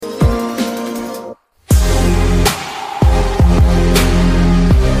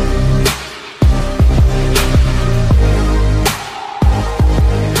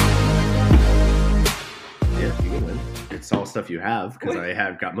have, because I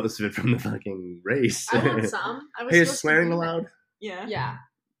have got most of it from the fucking race. I want some. I was Hey, is supposed to swearing do allowed? Yeah.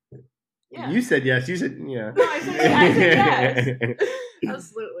 Yeah. You said yes. You said yeah. No, I said yes.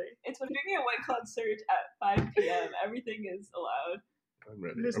 Absolutely. It's when doing a White Cloud search at 5 p.m. Everything is allowed. I'm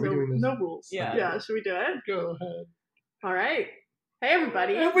ready. There's Are we doing this? no rules. Yeah. Yeah. Should we do it? Go ahead. All right. Hey,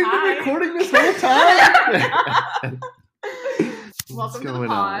 everybody. Have we Hi. been recording this whole time? Welcome to the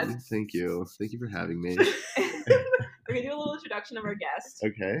pod. Thank you. Thank you for having me. We're gonna do a little introduction of our guest.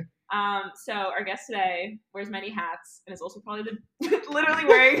 Okay. So our guest today wears many hats and is also probably literally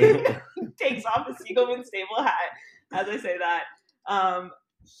wearing takes off the Siegelman stable hat as I say that.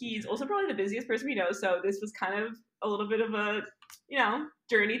 He's also probably the busiest person we know, so this was kind of a little bit of a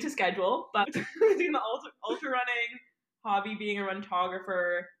journey to schedule. But between the ultra running, hobby, being a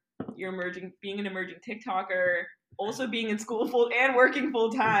runtographer, being an emerging TikToker, also being in school and working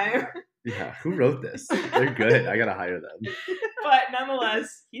full time. Yeah, who wrote this? They're good. I gotta hire them. But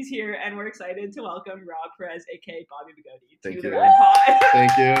nonetheless, he's here, and we're excited to welcome Rob Perez, a.ka. Bobby Bigote, to the Red Pod.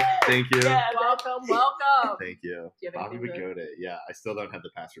 Thank you. Yeah, welcome. Thank you. Do you have Bobby anything Bigote. Yeah, I still don't have the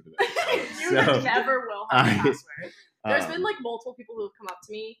password to that. You never will have a password. There's been like multiple people who have come up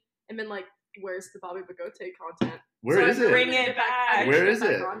to me and been like, "Where's the Bobby Bigote content?" Where is it? Bring it back. Where is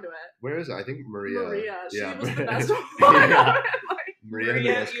it? Onto it. Where is it? I think Maria. She yeah. was the best one. Yeah.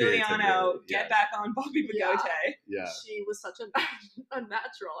 Maria Giuliano, get back on Bobby Bigote. Yeah. She was such a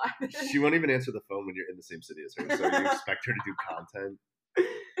natural. She won't even answer the phone when you're in the same city as her, so you expect her to do content.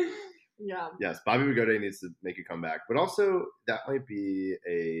 Yeah. Yes, Bobby Bigote needs to make a comeback, but also that might be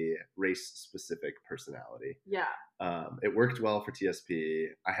a race-specific personality. Yeah. It worked well for TSP.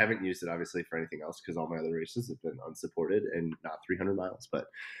 I haven't used it, obviously, for anything else because all my other races have been unsupported and not 300 miles. But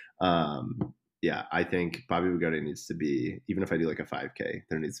yeah, I think Bobby Bigote needs to be, even if I do like a 5K,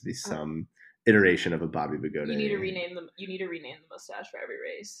 there needs to be some iteration of a Bobby Bigote. You need to rename the mustache for every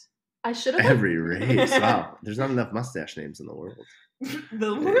race. I should have. Every race. Wow. There's not enough mustache names in the world.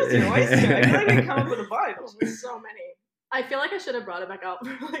 The world's your oyster. I feel like we come up with a bunch. There's so many. I feel like I should have brought it back out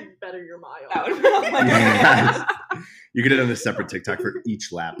for like Better Your Mile. That would be hilarious. You could have done a separate TikTok for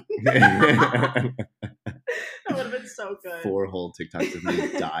each lap. That would have been so good. 4 whole TikToks of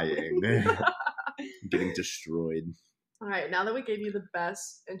me dying. Getting destroyed. All right, now that we gave you the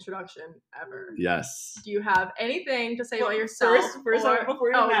best introduction ever. Yes. Do you have anything to say about yourself? Before you do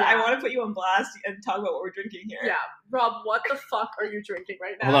that, I want to put you on blast and talk about what we're drinking here. Yeah. Rob, what the fuck are you drinking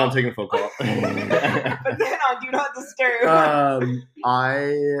right now? Hold on, I'm taking a phone call. But then on Do Not Disturb.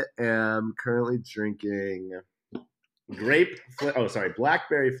 I am currently drinking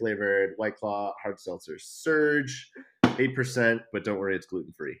blackberry flavored White Claw hard seltzer Surge. 8%, but don't worry, it's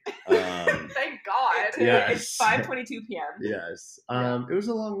gluten-free. Thank God. Yes. It's 5:22 p.m. Yes. It was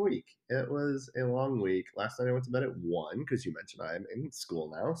a long week. Last night I went to bed at 1 because you mentioned I'm in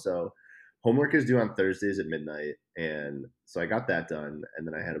school now. So homework is due on Thursdays at midnight. And so I got that done. And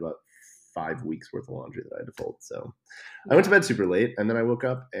then I had about 5 weeks worth of laundry that I had to fold. So I went to bed super late. And then I woke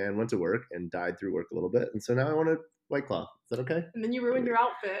up and went to work and died through work a little bit. And so now I want to White Claw. Is that okay? And then you ruined your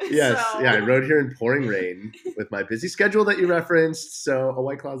outfit. Yes. So. Yeah, I rode here in pouring rain with my busy schedule that you referenced. So a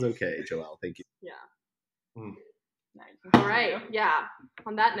White Claw's okay, Joelle. Thank you. Yeah. All right. Yeah.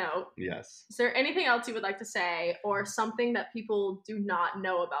 On that note. Yes. Is there anything else you would like to say or something that people do not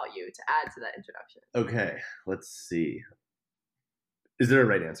know about you to add to that introduction? Okay. Let's see. Is there a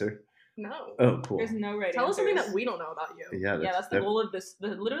right answer? No. Oh, cool. There's no right Tell us something answers. that we don't know about you. Yeah, that's the goal of this.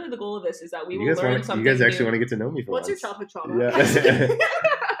 Literally the goal of this is that we will learn something. You guys actually new. want to get to know me for What's once. your childhood trauma? Yeah.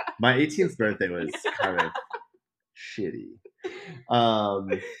 My 18th birthday was kind of shitty.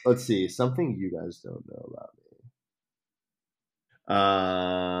 Let's see. Something you guys don't know about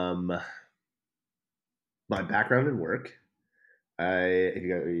me. My background in work. Are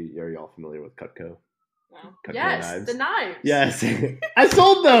you all familiar with Cutco? No. Cutco yes, knives. the knives. Yes, I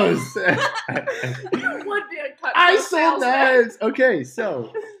sold those. You would be a Cutco I sold salesman. knives. Okay,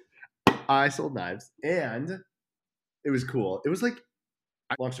 so I sold knives, and it was cool. It was like,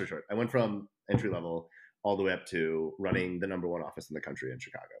 long story short, I went from entry level all the way up to running the #1 office in the country in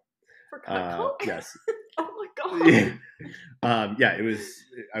Chicago. For Cutco? Yes. Oh my God. Yeah. It was.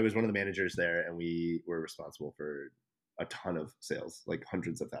 I was one of the managers there, and we were responsible for a ton of sales, like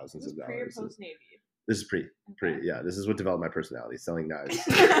hundreds of thousands of dollars. Pre or post Navy? This is pre. Yeah, this is what developed my personality: selling knives,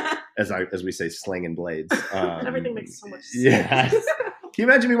 as we say, slanging blades. Everything makes so much sense. Yes. Can you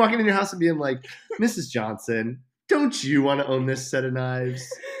imagine me walking in your house and being like, "Mrs. Johnson, don't you want to own this set of knives?"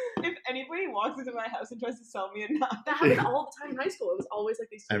 If anybody walks into my house and tries to sell me a knife. That happened all the time in high school. It was always like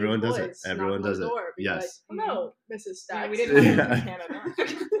these Everyone does it. boys Everyone does it. Yes. Like, hello, Mrs. Stacks. Yeah, we didn't have those in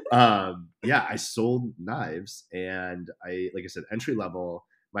Canada. Yeah, I sold knives, and like I said, entry level.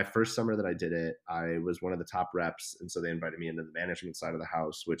 My first summer that I did it, I was one of the top reps, and so they invited me into the management side of the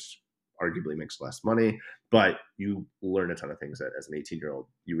house, which arguably makes less money, but you learn a ton of things that as an 18-year-old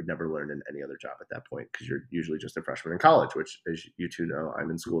you would never learn in any other job at that point, because you're usually just a freshman in college, which, as you two know,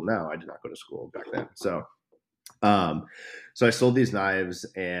 I'm in school now. I did not go to school back then. So I sold these knives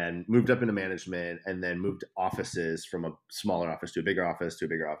and moved up into management, and then moved offices from a smaller office to a bigger office to a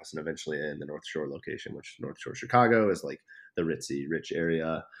bigger office, and eventually in the North Shore location, which North Shore Chicago is like the ritzy rich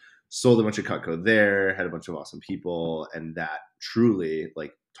area. Sold a bunch of Cutco there, had a bunch of awesome people, and that truly,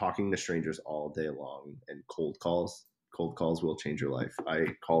 like, talking to strangers all day long and cold calls will change your life. I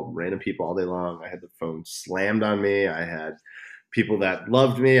called random people all day long. I had the phone slammed on me. I had people that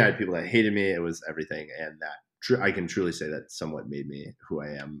loved me. I had people that hated me. It was everything. And that I can truly say that somewhat made me who I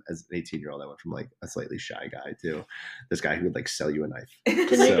am as an 18-year-old. I went from like a slightly shy guy to this guy who would like sell you a knife. Can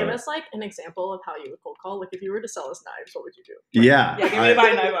you give us like an example of how you would cold call? Like if you were to sell us knives, what would you do? Yeah. Yeah, give me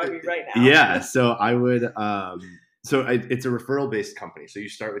my knife on me right now. Yeah. So I would, it's a referral based company. So you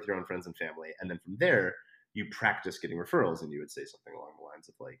start with your own friends and family, and then from there you practice getting referrals, and you would say something along the lines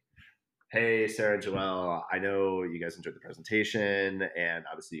of like, hey, Sarah and Joelle, I know you guys enjoyed the presentation, and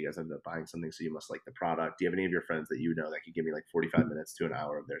obviously you guys ended up buying something, so you must like the product. Do you have any of your friends that you know that could give me like 45 minutes to an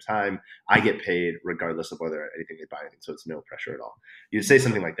hour of their time? I get paid regardless of whether anything they buy anything, so it's no pressure at all. You say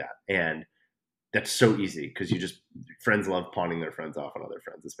something like that, and that's so easy because friends love pawning their friends off on other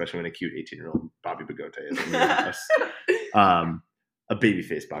friends, especially when a cute 18-year-old Bobby Bigote is in the house. A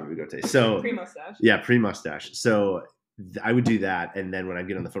baby-faced Bobby Bigote. So pre-mustache. Yeah, pre-mustache. So I would do that, and then when I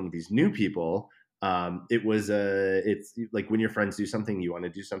get on the phone with these new people, it's like when your friends do something, you want to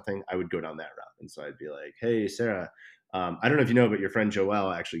do something, I would go down that route. And so I'd be like, hey, Sarah, I don't know if you know, but your friend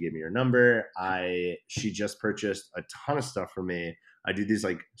Joelle actually gave me your number. She just purchased a ton of stuff for me. I do these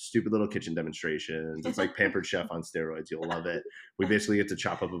like stupid little kitchen demonstrations. It's like Pampered Chef on steroids. You'll love it. We basically get to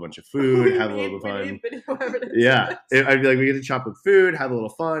chop up a bunch of food, have a little fun. Yeah. I'd be like, we get to chop up food, have a little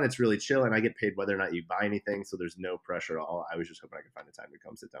fun. It's really chill. And I get paid whether or not you buy anything. So there's no pressure at all. I was just hoping I could find a time to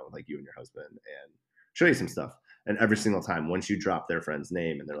come sit down with like you and your husband and show you some stuff. And every single time, once you drop their friend's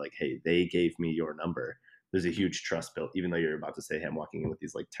name and they're like, hey, they gave me your number, there's a huge trust built, even though you're about to say, hey, I'm walking in with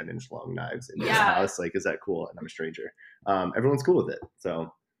these like 10-inch long knives in your house. Like, is that cool? And I'm a stranger. Everyone's cool with it.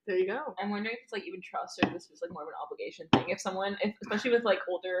 So there you go. I'm wondering if it's like even trust, or this was like more of an obligation thing. If someone, especially with like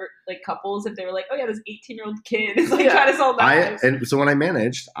older like couples, if they were like, oh yeah, this 18-year-old kid is like trying to sell knives. And so when I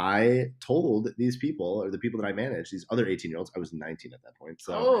managed, I told these people, or the people that I managed, these other 18-year-olds, I was 19 at that point.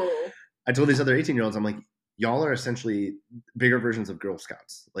 So I told these other 18-year-olds, I'm like, y'all are essentially bigger versions of Girl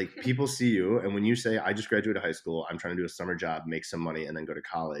Scouts. Like, people see you, and when you say, I just graduated high school, I'm trying to do a summer job, make some money, and then go to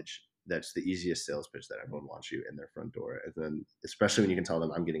college, that's the easiest sales pitch that everyone wants you in their front door. And then, especially when you can tell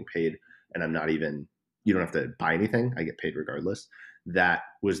them I'm getting paid and I'm not even, you don't have to buy anything, I get paid regardless. That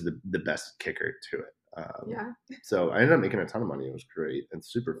was the best kicker to it. So I ended up making a ton of money. It was great and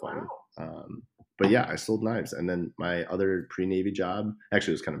super fun. Wow. But yeah, I sold knives. And then my other pre-Navy job,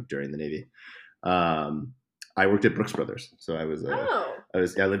 actually it was kind of during the Navy. I worked at Brooks Brothers. So I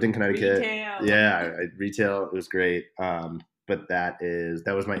lived in Connecticut. Retail. Yeah, retail. It was great. But that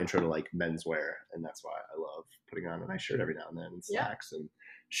was my intro to like menswear, and that's why I love putting on a nice shirt every now and then, and slacks and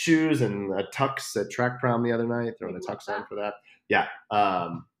shoes, and a tux at track prom the other night, throwing a tux on for that. Yeah,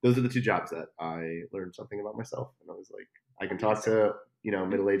 those are the two jobs that I learned something about myself, and I was like, I can talk to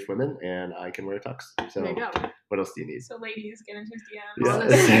middle-aged women, and I can wear a tux. So there you go. What else do you need? So ladies, get into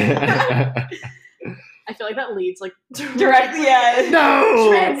DMs. Yeah. I feel like that leads like directly. Yeah. No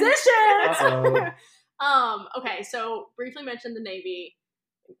transitions. Okay, so briefly mentioned the Navy.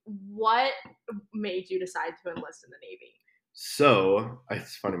 What made you decide to enlist in the Navy? So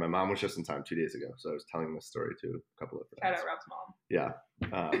it's funny. My mom was just in time 2 days ago, so I was telling this story to a couple of friends. Shout out Rob's mom. Yeah.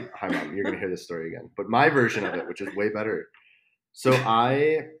 Hi, Mom. You're gonna hear this story again, but my version of it, which is way better. So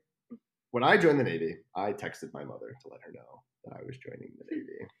when I joined the Navy, I texted my mother to let her know that I was joining the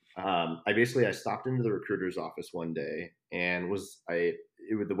Navy. I stopped into the recruiter's office one day, and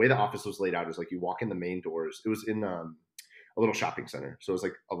the way the office was laid out is like you walk in the main doors. It was in a little shopping center, so it was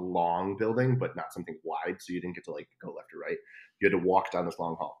like a long building, but not something wide, so you didn't get to like go left or right. You had to walk down this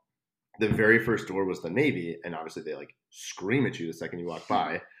long hall. The very first door was the Navy, and obviously they like scream at you the second you walk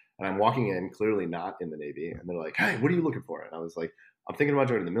by. And I'm walking in, clearly not in the Navy, and they're like, "Hey, what are you looking for?" And I was like, "I'm thinking about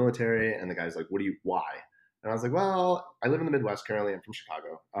joining the military." And the guy's like, "Why?" And I was like, well, I live in the Midwest currently. I'm from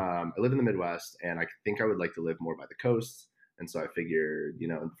Chicago. I live in the Midwest, and I think I would like to live more by the coast. And so I figured,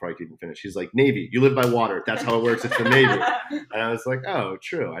 before I could even finish, he's like, Navy, you live by water. That's how it works. It's the Navy. And I was like, oh,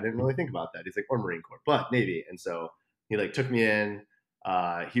 true. I didn't really think about that. He's like, or Marine Corps, but Navy. And so he like took me in.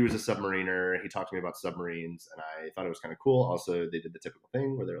 He was a submariner. He talked to me about submarines, and I thought it was kind of cool. Also, they did the typical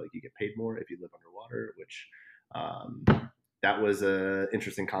thing where they're like, you get paid more if you live underwater, which that was an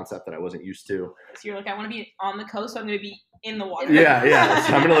interesting concept that I wasn't used to. So you're like, I want to be on the coast, so I'm going to be in the water. Yeah.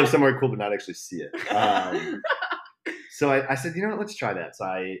 So I'm going to live somewhere cool, but not actually see it. So I said, you know what, let's try that. So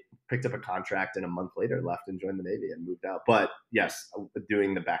I picked up a contract, and a month later left and joined the Navy and moved out. But yes,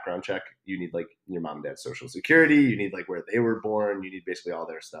 doing the background check, you need like your mom and dad's social security. You need like where they were born. You need basically all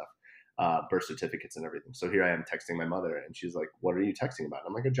their stuff, birth certificates and everything. So here I am texting my mother, and she's like, what are you texting about?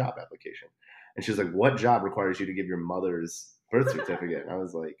 I'm like, a job application. And she's like, what job requires you to give your mother's birth certificate? And I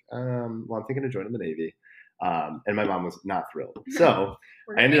was like, well, I'm thinking of joining the Navy. And my mom was not thrilled. So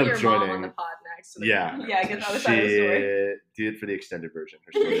I ended up joining. Mom on the pod next. Yeah, I get the other side of the story. Did it for the extended version.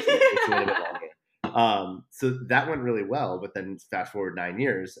 Her story is it's a little bit longer. So that went really well. But then fast forward 9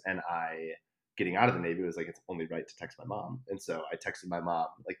 years, and getting out of the Navy was like, it's only right to text my mom. And so I texted my mom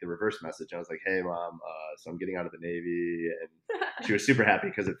like the reverse message. I was like, hey mom, so I'm getting out of the Navy. And she was super happy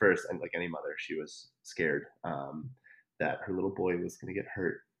because at first, and like any mother, she was scared that her little boy was going to get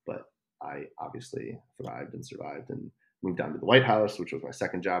hurt. But I obviously thrived and survived and moved down to the White House, which was my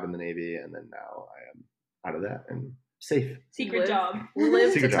second job in the Navy. And then now I am out of that and safe. Secret job.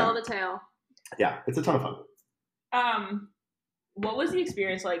 Live Secret to tell job. the tale. Yeah, it's a ton of fun. What was the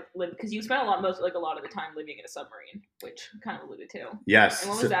experience like? Because you spent a lot of the time living in a submarine, which kind of alluded to. Yes.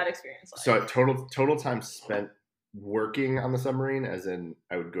 And what was that experience like? So total time spent working on the submarine, as in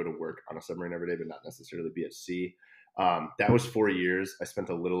I would go to work on a submarine every day, but not necessarily be at sea. That was 4 years. I spent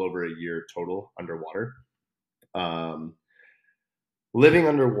a little over a year total underwater. Living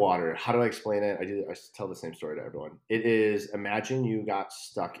underwater, how do I explain it? I tell the same story to everyone. It is, imagine you got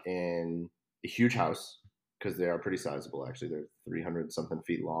stuck in a huge house, because they are pretty sizable, actually. They're 300 something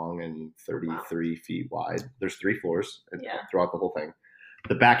feet long and 33 feet wide. There's 3 floors throughout the whole thing.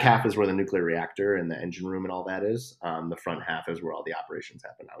 The back half is where the nuclear reactor and the engine room and all that is. The front half is where all the operations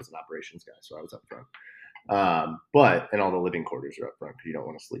happen. I was an operations guy, so I was up front. And all the living quarters are up front because you don't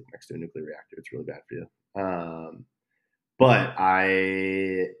want to sleep next to a nuclear reactor. It's really bad for you. But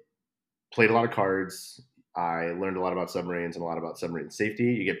I played a lot of cards. I learned a lot about submarines and a lot about submarine safety.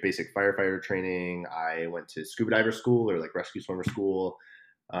 You get basic firefighter training. I went to scuba diver school, or like rescue swimmer school.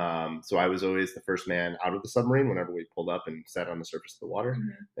 So I was always the first man out of the submarine whenever we pulled up and sat on the surface of the water.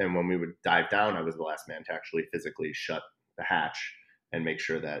 Mm-hmm. And when we would dive down, I was the last man to actually physically shut the hatch and make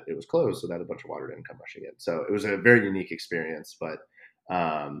sure that it was closed so that a bunch of water didn't come rushing in. So it was a very unique experience. But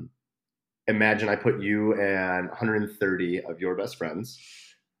imagine I put you and 130 of your best friends.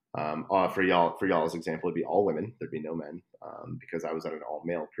 For y'all's example, it'd be all women. There'd be no men because I was on an all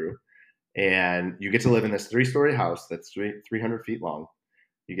male crew. And you get to live in this 3-story house that's 300 feet long.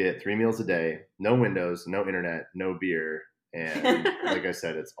 You get 3 meals a day, no windows, no internet, no beer, and like I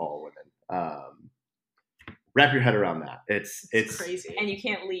said, it's all women. Wrap your head around that. It's crazy, and you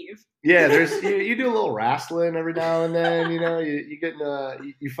can't leave. Yeah, there's you do a little wrestling every now and then. You get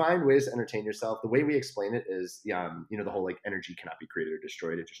you find ways to entertain yourself. The way we explain it is, the whole like energy cannot be created or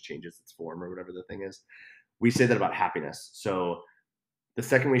destroyed. It just changes its form or whatever the thing is. We say that about happiness. So the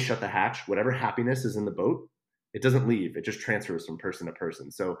second we shut the hatch, whatever happiness is in the boat, it doesn't leave. It just transfers from person to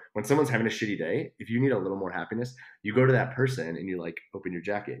person. So when someone's having a shitty day, if you need a little more happiness, you go to that person and you like open your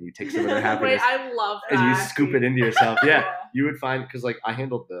jacket and you take some of their happiness. Wait, I love that. And you scoop it into yourself. Yeah. You would find, because like I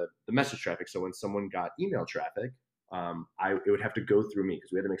handled the message traffic. So when someone got email traffic, it would have to go through me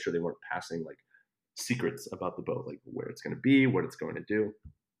because we had to make sure they weren't passing like secrets about the boat, like where it's going to be, what it's going to do.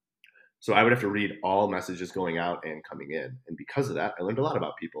 So I would have to read all messages going out and coming in. And because of that, I learned a lot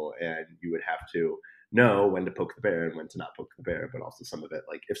about people. And you would have to know when to poke the bear and when to not poke the bear, but also some of it,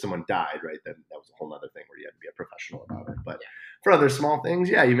 like if someone died, right, then that was a whole other thing where you had to be a professional about it. But for other small things,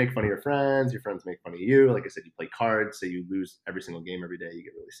 you make fun of your friends make fun of you. Like I said, you play cards, say you lose every single game every day, you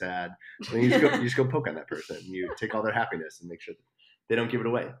get really sad. So you just go poke on that person. You take all their happiness and make sure that they don't give it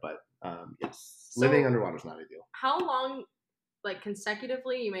away. But yes, so living underwater is not ideal. How long, like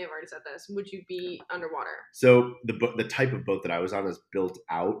consecutively, you may have already said this, would you be underwater? So the type of boat that I was on is built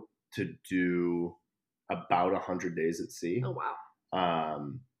out to do about 100 days at sea. Oh wow!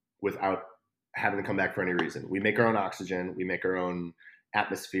 Without having to come back for any reason. We make our own oxygen. We make our own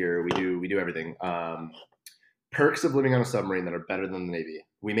atmosphere. We do everything. Perks of living on a submarine that are better than the Navy.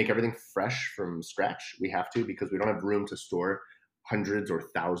 We make everything fresh from scratch. We have to because we don't have room to store hundreds or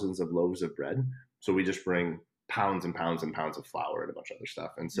thousands of loaves of bread. So we just bring pounds and pounds and pounds of flour and a bunch of other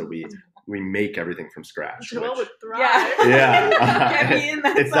stuff. And so we make everything from scratch. Joel would thrive. Yeah. Get me in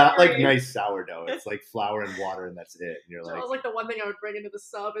that It's not like submarine. nice sourdough. It's like flour and water and that's it. And you're like, Joel's like the one thing I would bring into the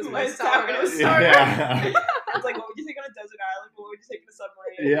sub is My my sourdough sourdough starter. yeah. It's like, what would you take on a desert island? What would you take in a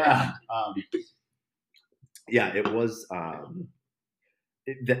submarine? Yeah. It was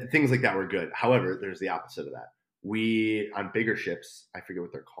things like that were good. However, there's the opposite of that. We, on bigger ships, I forget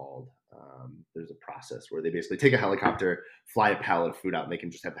what they're called. There's a process where they basically take a helicopter, fly a pallet of food out, and they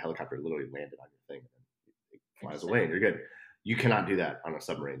can just have the helicopter literally landed on your thing, and it flies away, and you're good. You cannot do that on a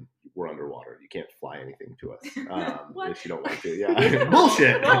submarine. We're underwater. You can't fly anything to us if you don't want to. Yeah,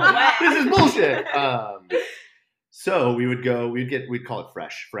 bullshit. No way. This is bullshit. So we'd call it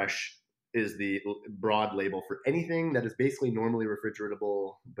fresh. Fresh is the broad label for anything that is basically normally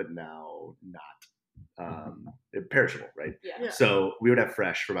refrigeratable, but now not. Perishable, right? Yeah. So we would have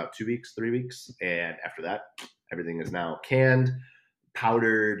fresh for about 2 weeks, 3 weeks, and after that, everything is now canned,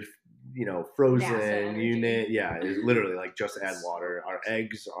 powdered, frozen. It's literally like just add water. Our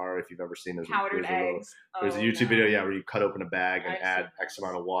eggs are, if you've ever seen, Powdered eggs. There's a YouTube video, where you cut open a bag and add X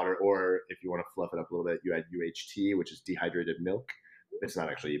amount of water, or if you want to fluff it up a little bit, you add UHT, which is dehydrated milk. It's not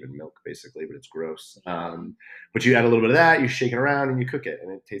actually even milk, basically, but it's gross. But you add a little bit of that, you shake it around, and you cook it,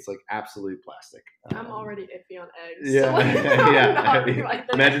 and it tastes like absolute plastic. I'm already iffy on eggs. Yeah, So yeah.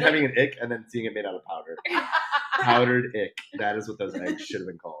 Imagine having an ick and then seeing it made out of powder. Powdered ick. That is what those eggs should have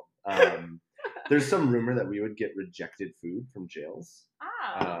been called. There's some rumor that we would get rejected food from jails.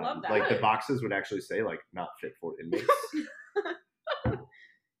 I love that. Like the boxes would actually say like not fit for inmates.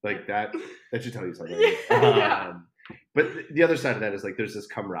 Like that should tell you something. Yeah. But the other side of that is like there's this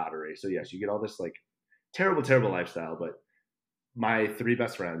camaraderie. So yes, you get all this like terrible, terrible lifestyle. But my 3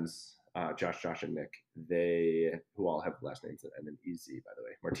 best friends, Josh, and Nick, who all have last names that end in EZ, by the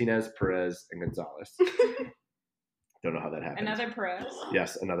way, Martinez, Perez, and Gonzalez. Don't know how that happened. Another Perez?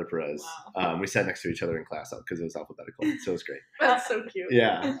 Yes, another Perez. Wow. We sat next to each other in class because it was alphabetical, so it was great. That's so cute.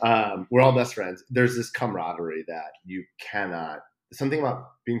 Yeah, we're all best friends. There's this camaraderie that you cannot. Something about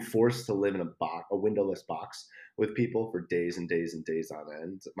being forced to live in a windowless box with people for days and days and days on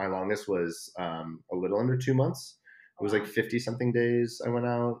end. My longest was a little under 2 months. It was like 50-something days I went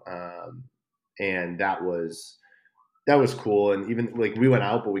out, and that was cool. And even like we went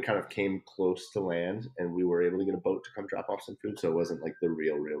out, but we kind of came close to land, and we were able to get a boat to come drop off some food, so it wasn't like the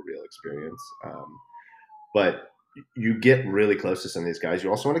real experience. But you get really close to some of these guys. You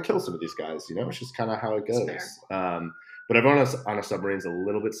also want to kill some of these guys. It's just kind of how it goes. But everyone on a submarine is a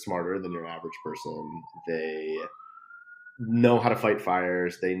little bit smarter than your average person. They know how to fight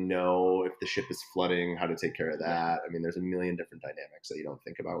fires. They know if the ship is flooding, how to take care of that. I mean, there's a million different dynamics that you don't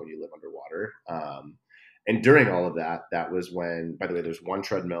think about when you live underwater. And during all of that, that was when, by the way, there's 1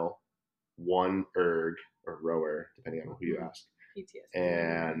 treadmill, 1 erg or rower, depending on who you ask.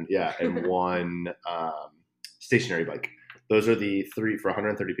 PTSD. And 1 stationary bike. Those are the 3 for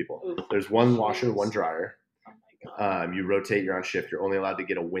 130 people. Oof. There's 1 washer, 1 dryer. Oh my God. You rotate, you're on shift. You're only allowed to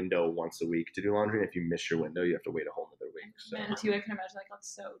get a window once a week to do laundry. And if you miss your window, you have to wait a whole other week. So Man, too, I can imagine that got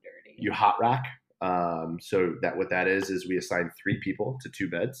so dirty. you hot rack. So what that is we assign 3 people to 2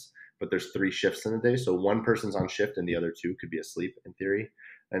 beds, but there's 3 shifts in a day. So 1 person's on shift and the other 2 could be asleep in theory.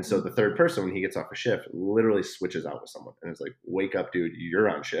 And so the 3rd person, when he gets off a shift, literally switches out with someone. And it's like, wake up, dude, you're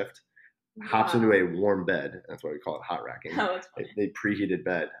on shift. Hops into a warm bed. That's why we call it hot racking. Oh, that's funny. A preheated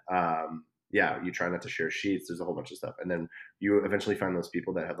bed. You try not to share sheets. There's a whole bunch of stuff. And then you eventually find those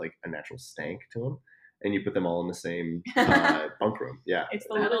people that have like a natural stank to them. And you put them all in the same bunk room. Yeah. It's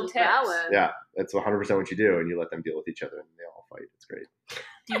the That little is tips. valid. Yeah. That's 100% what you do. And you let them deal with each other and they all fight. It's great.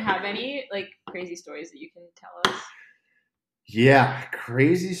 Do you have any like crazy stories that you can tell us? Yeah.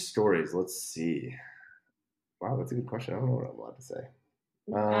 Crazy stories. Let's see. Wow. That's a good question. I don't know what I'm allowed to say.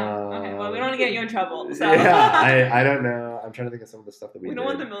 Okay, well, we don't want to get you in trouble. So. Yeah, I don't know. I'm trying to think of some of the stuff that we don't did.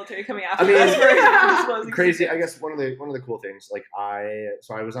 want the military coming after I mean, us for disclosing crazy. secrets. I guess one of the cool things, like I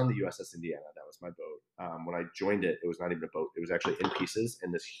was on the USS Indiana. That was my boat. When I joined it, it was not even a boat. It was actually in pieces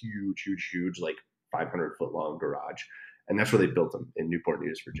in this huge, like 500-foot long garage, and that's where they built them in Newport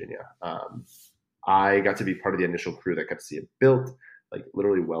News, Virginia. I got to be part of the initial crew that got to see it built, like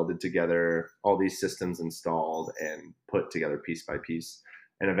literally welded together, all these systems installed and put together piece by piece.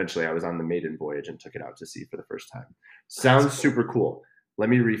 And eventually I was on the maiden voyage and took it out to sea for the first time. Sounds super cool. Let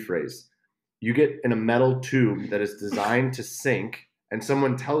me rephrase. You get in a metal tube that is designed to sink, and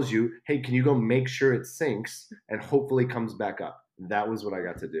someone tells you, hey, can you go make sure it sinks and hopefully comes back up? That was what I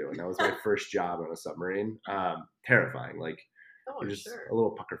got to do. And that was my first job on a submarine. Terrifying. Like, just a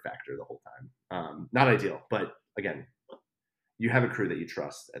little pucker factor the whole time. Not ideal, but again, you have a crew that you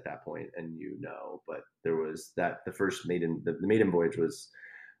trust at that point, and but there was the maiden voyage was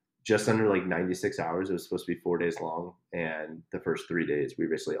just under like 96 hours. It was supposed to be 4 days long, and the first 3 days we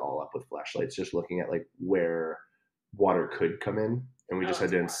basically all up with flashlights, just looking at like where water could come in, and we just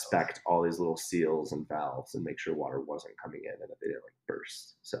had to inspect all these little seals and valves and make sure water wasn't coming in and that they didn't like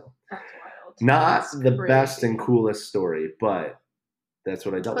burst. So That's wild. not the best and coolest story, but that's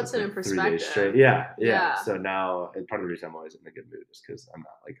what I dealt Puts with it in 3 days perspective. straight. Yeah. So now, and part of the reason I'm always in a good mood is because I'm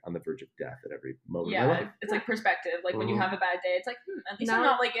not like on the verge of death at every moment of my life. It's like perspective. Like when you have a bad day, it's like, at least I'm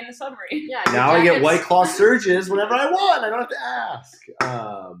not like in the submarine. Yeah. Now I get White Claw surges whenever I want. I don't have to ask.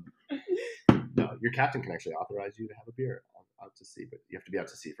 No, your captain can actually authorize you to have a beer out to sea, but you have to be out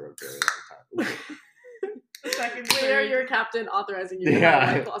to sea for a very long time. Later, your captain authorizing you to have a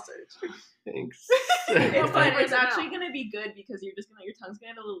White Claw surge. Thanks. It's actually going to be good because your tongue's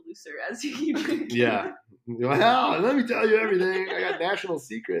going to get a little looser as you keep drinking. Yeah. Well, let me tell you everything. I got national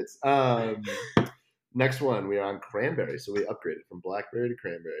secrets. Next one, we are on cranberry, so we upgraded from blackberry to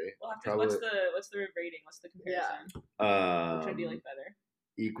cranberry. Well, what's the rating? What's the comparison? Which would be like better?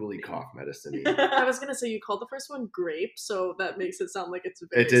 Equally cough medicine. I was gonna say you called the first one grape, so that makes it sound like it's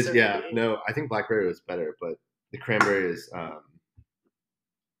very. It is, yeah. No, I think blackberry was better, but the cranberry is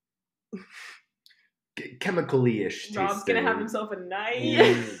chemically-ish. Rob's gonna have himself a night.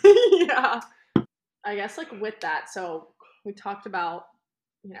 Yeah. I guess like with that, so we talked about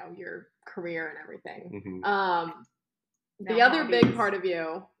your career and everything. Mm-hmm. The other big part of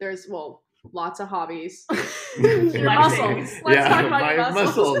you, there's lots of hobbies. Your muscles. Let's talk about your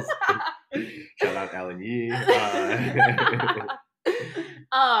muscles. Shout out Alan Yee.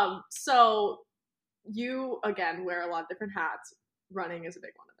 So you again wear a lot of different hats. Running is a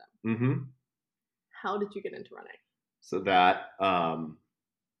big one of them. Mm-hmm. How did you get into running? So that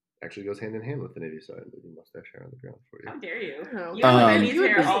actually goes hand in hand with the Navy, so I leave a mustache hair on the ground for you. How dare you? You have Benny's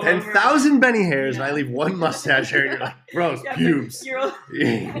hair all over. 10,000 Benny hairs, and I leave one mustache hair, and you're like, bro, pubes. You're also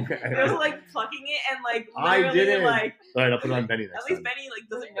like plucking it and like literally I didn't. Like. All right, I'll put it on Benny next At least time. Benny like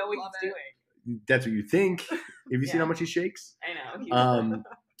doesn't know what he's doing. That's what you think. Have you seen how much he shakes? I know.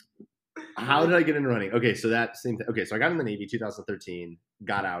 How did I get into running? Okay, so that same thing. Okay, so I got in the Navy 2013,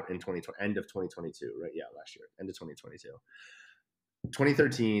 got out in 2020, end of 2022, right? Yeah, last year, end of 2022.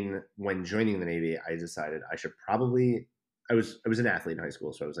 2013, when joining the Navy, I decided I should probably. I was an athlete in high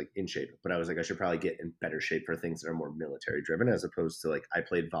school, so I was like in shape, but I was like I should probably get in better shape for things that are more military driven, as opposed to like I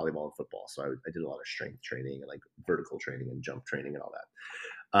played volleyball and football, so I did a lot of strength training and like vertical training and jump training and all that.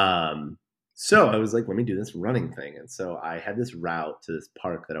 So I was like, let me do this running thing, and so I had this route to this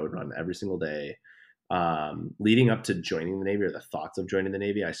park that I would run every single day. Leading up to joining the Navy, or the thoughts of joining the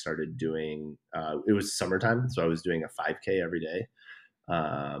Navy, I started doing. It was summertime, so I was doing a 5K every day.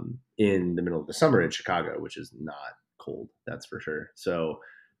 In the middle of the summer in Chicago, which is not cold, that's for sure. So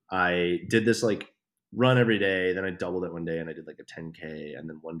I did this like run every day, then I doubled it one day and I did like a 10K, and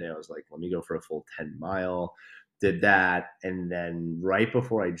then one day I was like, let me go for a full 10 mile, did that, and then right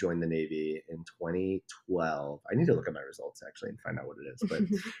before I joined the Navy in 2012, I need to look at my results actually and find out what it is, but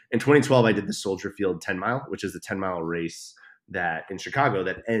in 2012 I did the Soldier Field 10 mile, which is the 10 mile race that in Chicago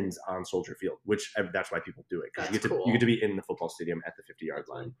that ends on Soldier Field, which that's why people do it, because you get to be in the football stadium at the 50-yard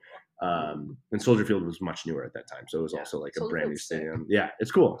line. And Soldier Field was much newer at that time, so it was also like a brand new stadium. Yeah,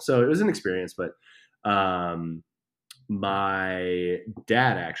 it's cool. So it was an experience, but my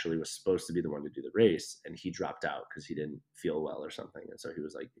dad actually was supposed to be the one to do the race, and he dropped out because he didn't feel well or something. And so he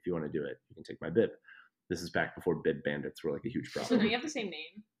was like, if you want to do it, you can take my bib. This is back before bib bandits were like a huge problem. So do you have the same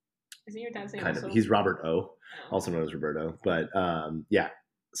name? Isn't your dad's name kind also? of? He's Robert O, also known as Roberto. But yeah,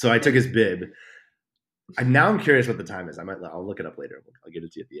 so I took his bib. Now I'm curious what the time is. I'll look it up later. I'll get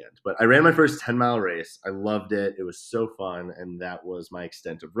it to you at the end. But I ran my first 10-mile race. I loved it. It was so fun, and that was my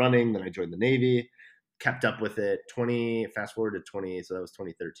extent of running. Then I joined the Navy, kept up with it. Fast forward to 20. So that was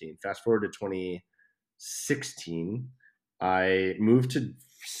 2013. Fast forward to 2016. I moved to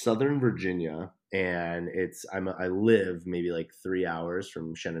Southern Virginia. And I live maybe like 3 hours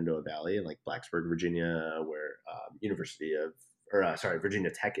from Shenandoah Valley in like Blacksburg, Virginia, where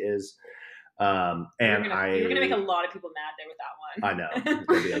Virginia Tech is. And you're gonna make a lot of people mad there with that one. I know.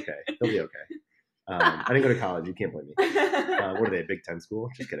 They'll be okay. They'll be okay. I didn't go to college. You can't blame me. What are they? A Big Ten school?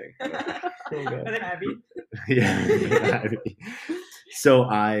 Just kidding. Are they Ivy? Yeah. So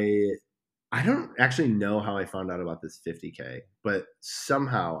I don't actually know how I found out about this 50K, but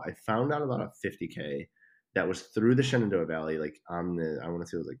somehow I found out about a 50K that was through the Shenandoah Valley, like on I want to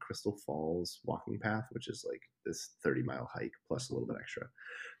say it was like Crystal Falls walking path, which is like this 30-mile hike plus a little bit extra.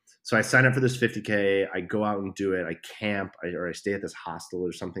 So I sign up for this 50K. I go out and do it. I camp, or I stay at this hostel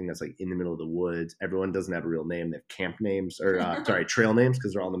or something that's like in the middle of the woods. Everyone doesn't have a real name. They have camp names, or trail names,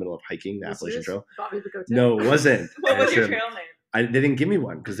 because they're all in the middle of hiking the Appalachian Trail. Bobby Bigote? No, it wasn't. What was your trail name? They didn't give me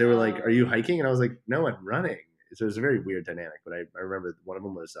one because they were like, "Are you hiking?" And I was like, "No, I'm running." So it was a very weird dynamic. But I remember one of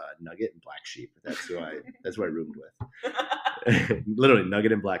them was Nugget and Black Sheep. That's who I roomed with. Literally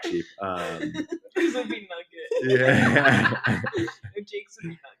Nugget and Black Sheep. This would be Nugget. Yeah. Jake's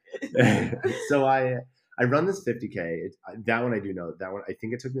would be Nugget. So I run this 50K. That one I do know. That one I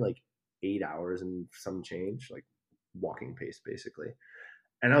think it took me like 8 hours and some change, like walking pace basically.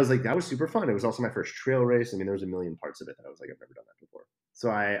 And I was like, that was super fun. It was also my first trail race. I mean, there was a million parts of it that I was like, I've never done that before. So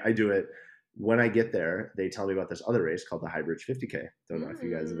I do it. When I get there, they tell me about this other race called the High Bridge 50K. Don't know if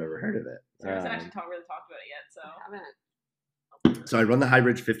you guys have ever heard of it. So I haven't actually really talked about it yet, so I haven't. So I run the High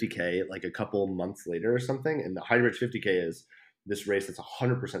Bridge 50K like a couple months later or something. And the High Bridge 50K is this race that's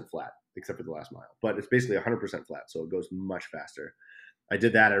 100% flat, except for the last mile. But it's basically 100% flat, so it goes much faster. I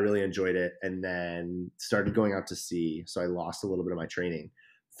did that. I really enjoyed it. And then started going out to sea. So I lost a little bit of my training.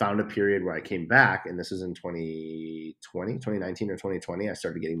 Found a period where I came back, and this is in 2019 or 2020. I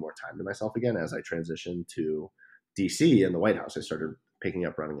started getting more time to myself again as I transitioned to DC and the White House. I started picking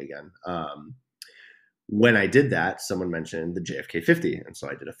up running again. When I did that, someone mentioned the JFK 50. And so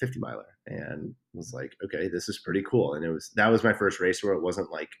I did a 50 miler and was like, okay, this is pretty cool. And that was my first race where it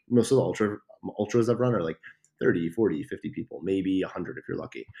wasn't like most of the ultras I've run are like 30, 40, 50 people, maybe 100 if you're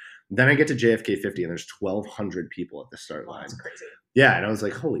lucky. Then I get to JFK 50 and there's 1,200 people at the start line. That's crazy. Yeah. And I was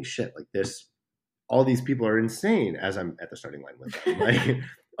like, holy shit, like all these people are insane as I'm at the starting line with them. Like,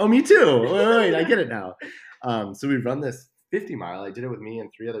 oh, me too. Wait, I get it now. So we run this 50 mile. I did it with me and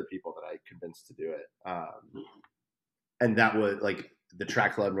 3 other people that I convinced to do it. And that was like the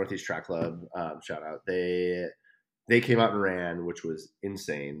track club, Northeast Track Club, shout out. They came out and ran, which was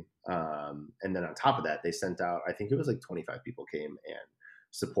insane. And then on top of that, they sent out, I think it was like 25 people came and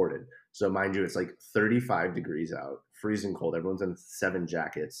supported. So mind you, it's like 35 degrees out, freezing cold. Everyone's in 7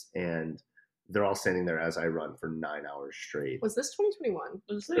 jackets, and they're all standing there as I run for 9 hours straight. Was this 2021?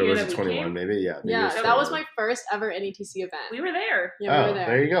 It was 21, maybe. Yeah. Yeah, that was my first ever NETC event. We were there. Yeah, we were there.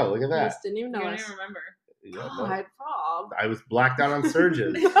 There you go. Look at that. I just didn't even know I us. don't even remember. Yeah, God, Rob. I was blacked out on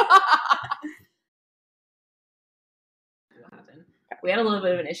surges. We had a little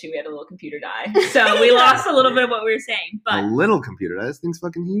bit of an issue. We had a little computer die. So we lost a little bit of what we were saying. But a little computer. This thing's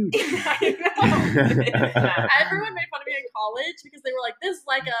fucking huge. I know. Everyone made fun of me in college because they were like, this is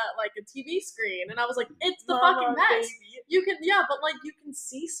like a TV screen. And I was like, it's the fucking best. You can, but like you can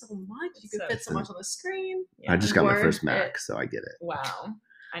see so much. You can fit so much on the screen. I just got my first Mac, so I get it. Wow.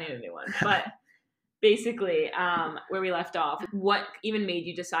 I need a new one. But basically, where we left off, what even made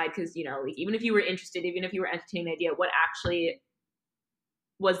you decide? Because, like, even if you were interested, even if you were entertaining the idea, what actually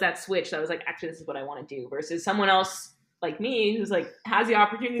was that switch that was like, actually, this is what I want to do, versus someone else like me who's like has the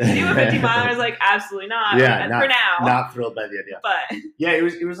opportunity to do a 50 mile. I was like, absolutely not. Yeah, for now, not thrilled by the idea. But yeah, it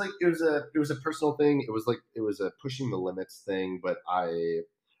was a personal thing. It was a pushing the limits thing. But I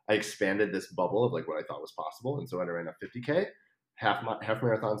expanded this bubble of like what I thought was possible, and so when I ran a 50K, half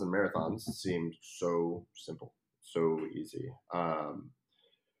marathons and marathons seemed so simple, so easy.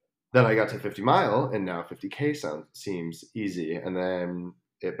 Then I got to 50 mile, and now 50K seems easy, and then.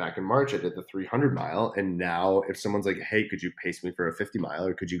 Back in March, I did the 300 mile, and now if someone's like, hey, could you pace me for a 50 mile,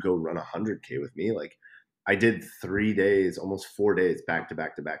 or could you go run 100K with me? Like, I did 3 days, almost 4 days, back to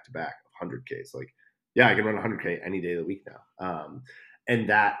back 100Ks. Like, yeah, I can run 100K any day of the week now. And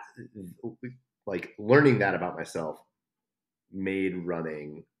that, like, learning that about myself made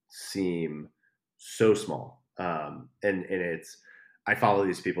running seem so small. And I follow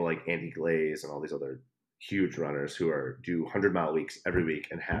these people like Andy Glaze and all these other huge runners who do 100-mile weeks every week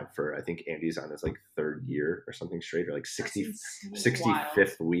and have for, I think Andy's on his like 3rd year or something straight, or like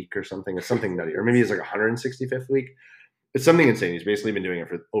 65th week or something. It's something nutty. Or maybe it's like 165th week. It's something insane. He's basically been doing it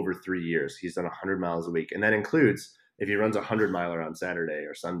for over 3 years. He's done 100 miles a week. And that includes if he runs a 100-miler on Saturday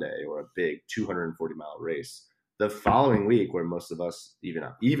or Sunday, or a big 240-mile race. The following week, where most of us,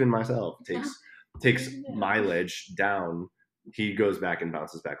 even myself, takes mileage down, he goes back and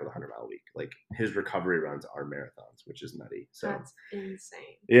bounces back with a 100-mile week. Like, his recovery runs are marathons, which is nutty. So that's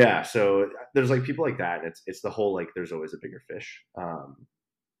insane. Yeah. So there's like people like that, and it's the whole, like, there's always a bigger fish.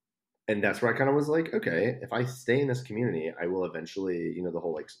 And that's where I kind of was like, okay, if I stay in this community, I will eventually, the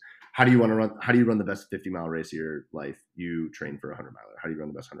whole, like, how do you run the best 50-mile race of your life? You train for a 100-miler. How do you run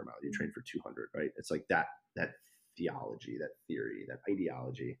the best 100-mile? You train for 200, right? It's like that theology, that theory, that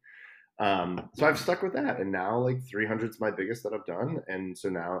ideology. So I've stuck with that, and now like 300 is my biggest that I've done, and so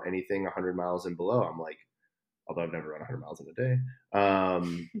now anything 100 miles and below, I'm like, although I've never run 100 miles in a day.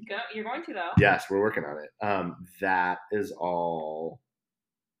 You're going to, though. Yes, we're working on it. That is all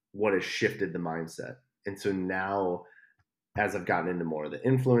what has shifted the mindset. And so now, as I've gotten into more of the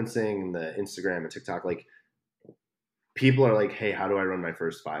influencing, the Instagram and TikTok, like people are like, hey, how do I run my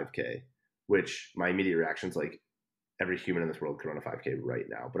first 5K? Which my immediate reaction is like, every human in this world could run a 5K right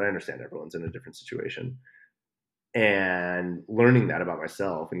now, but I understand everyone's in a different situation. And learning that about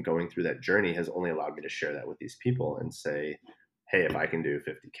myself and going through that journey has only allowed me to share that with these people and say, hey, if I can do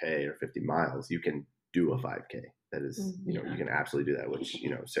 50K or 50 miles, you can do a 5K. That is, you know, you can absolutely do that, which, you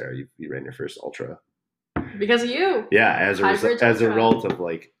know, Sarah, you ran your first ultra. Because of you. Yeah, as a result of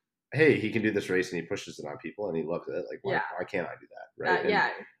like, hey, he can do this race and he pushes it on people and he loves it. Like, why can't I do that?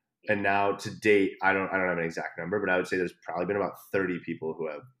 Right. And now to date, I don't have an exact number, but I would say there's probably been about 30 people who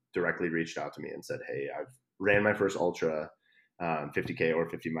have directly reached out to me and said, hey, I've ran my first ultra, 50K or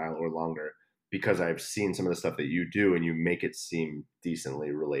 50 mile or longer, because I've seen some of the stuff that you do and you make it seem decently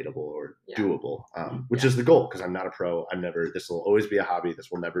relatable or doable, which is the goal. Because I'm not a pro. This will always be a hobby.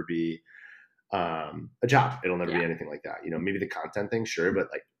 This will never be a job. It'll never be anything like that. You know, maybe the content thing, sure, but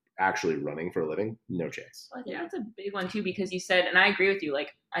like actually running for a living, no chance. Well, I think that's a big one too, because you said, and I agree with you, like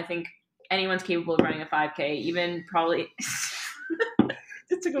I think anyone's capable of running a 5K, even probably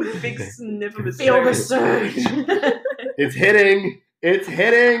just took a big sniff of a feel the surge. It's hitting.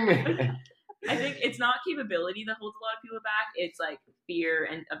 I think it's not capability that holds a lot of people back. It's like fear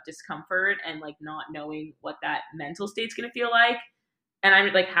and of discomfort and like not knowing what that mental state's gonna feel like. And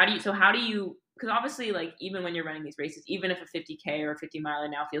I'm like, how do you, because obviously like even when you're running these races, even if a 50K or a 50 miler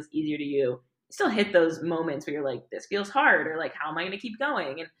now feels easier to you, you still hit those moments where you're like, this feels hard, or like, how am I going to keep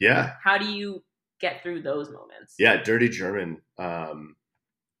going? And how do you get through those moments? Yeah. Dirty German, a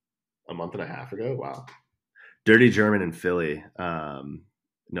month and a half ago. Wow. Dirty German in Philly.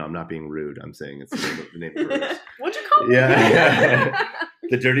 No, I'm not being rude. I'm saying it's the name of the race. What'd you call me? Yeah.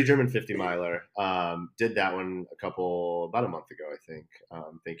 The Dirty German 50 miler. Did that one about a month ago, I think.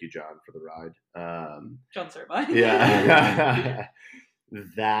 Thank you, John, for the ride. John Serbai. Yeah.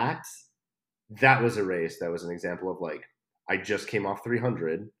 That was a race. That was an example of like, I just came off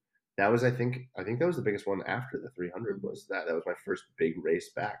 300. That was, I think that was the biggest one after the 300 was that. That was my first big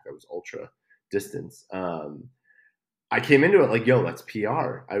race back. That was ultra distance. I came into it like, yo, let's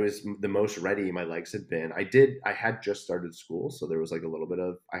PR. I was the most ready my legs had been. I had just started school, so there was like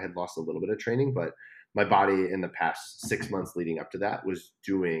I had lost a little bit of training, but my body in the past 6 months leading up to that was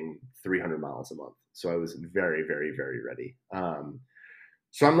doing 300 miles a month. So I was very, very, very ready.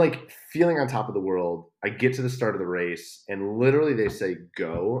 So I'm like feeling on top of the world. I get to the start of the race and literally they say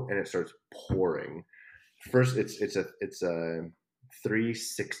go and it starts pouring. First, it's a 3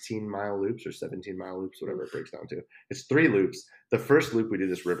 16-mile loops or 17-mile loops, whatever it breaks down to. It's 3 loops. The first loop we do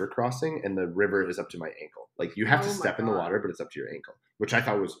this river crossing and the river is up to my ankle. Like you have to step in the water, but it's up to your ankle, which I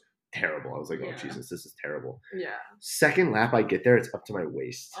thought was terrible. I was like, oh Jesus, this is terrible. Yeah. Second lap I get there, it's up to my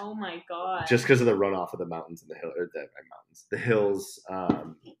waist. Oh my God. Just because of the runoff of the mountains and the hills,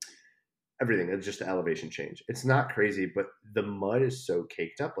 everything. It's just the elevation change. It's not crazy, but the mud is so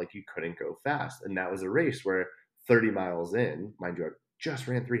caked up, like you couldn't go fast. And that was a race where 30 miles in, mind you, I just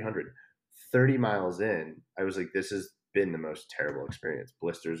ran 300. 30 miles in, I was like, this has been the most terrible experience.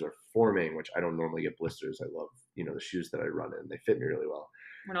 Blisters are forming, which I don't normally get blisters. I love, the shoes that I run in. They fit me really well.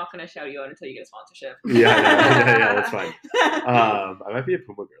 We're not going to shout you out until you get a sponsorship. Yeah, that's fine. I might be a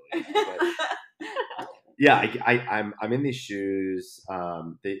Puma girly. But yeah, I'm in these shoes.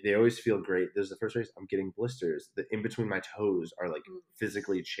 They always feel great. This is the first race. I'm getting blisters. The in between my toes are like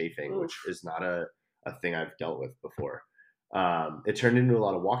physically chafing, which is not a thing I've dealt with before. It turned into a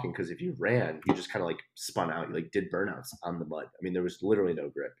lot of walking because if you ran, you just kind of like spun out. You like did burnouts on the mud. I mean, there was literally no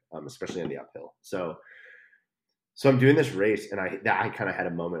grip, especially on the uphill. So I'm doing this race, and I kind of had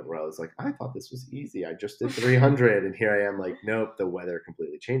a moment where I was like, I thought this was easy. I just did 300, and here I am like, nope, the weather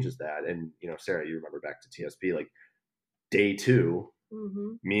completely changes that. And, Sarah, you remember back to TSP, like day 2,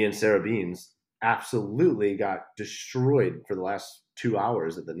 me and Sarah Beans absolutely got destroyed for the last 2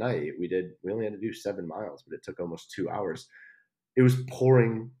 hours of the night. We only had to do 7 miles, but it took almost 2 hours. It was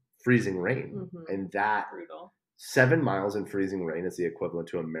pouring, freezing rain, and that brutal. 7 miles in freezing rain is the equivalent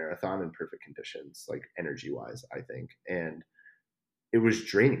to a marathon in perfect conditions, like energy-wise, I think. And it was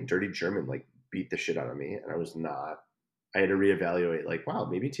draining. Dirty German, like, beat the shit out of me. And I had to reevaluate, like, wow,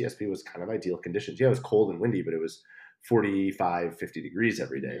 maybe TSP was kind of ideal conditions. Yeah, it was cold and windy, but it was 45, 50 degrees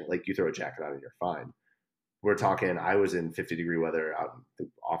every day. Like, you throw a jacket on and you're fine. We're talking, I was in 50-degree weather out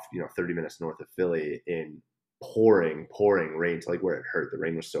off, 30 minutes north of Philly in pouring rain to like where it hurt. The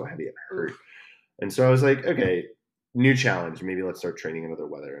rain was so heavy, it hurt. And so I was like, okay, new challenge. Maybe let's start training in other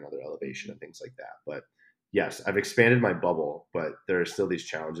weather and other elevation and things like that. But yes, I've expanded my bubble, but there are still these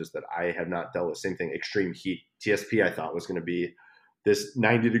challenges that I have not dealt with. Same thing, extreme heat. TSP I thought was going to be this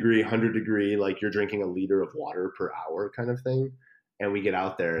 90-degree, 100-degree, like you're drinking a liter of water per hour kind of thing. And we get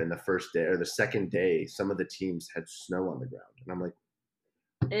out there, and the first day or the second day, some of the teams had snow on the ground. And I'm like,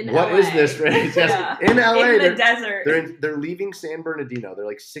 what is this race? Yeah. In LA. In the desert. They're leaving San Bernardino. They're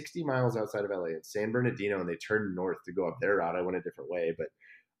like 60 miles outside of LA. It's San Bernardino, and they turn north to go up their route. I went a different way, but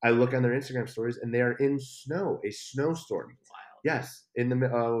I look on their Instagram stories, and they are in snow, a snowstorm. Wild. Yes, in the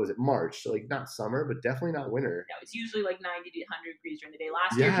was it March? So like not summer, but definitely not winter. Yeah, it's usually like 90 to 100 degrees during the day.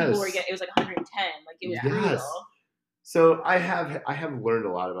 Last year, people were getting, it was like 110. Like it was brutal. So I have learned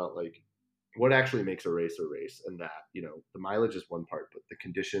a lot about like what actually makes a race, and that, you know, the mileage is one part, but the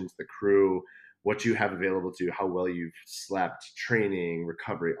conditions, the crew, what you have available to you, how well you've slept, training,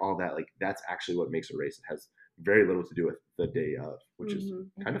 recovery, all that, like that's actually what makes a race. It has very little to do with the day of, which is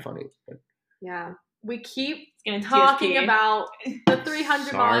kind of funny. But. Yeah. We keep talking about the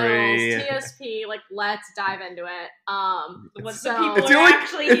 300 miles TSP. Like, let's dive into it. It's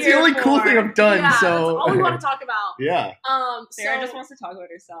the only cool thing I've done. Yeah, so that's all we want to talk about. Yeah. Sarah just wants to talk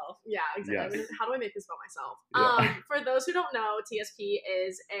about herself. Yeah, exactly. Yes. How do I make this about myself? Yeah. For those who don't know, TSP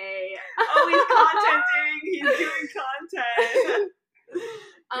is a. He's contenting. He's doing content.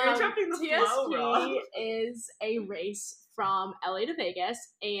 You're interrupting the flow, Rob. TSP is a race from LA to Vegas,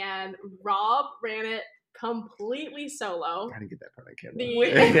 and Rob ran it completely solo. I didn't get that part on camera.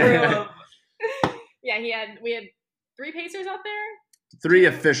 We had 3 pacers out there. 3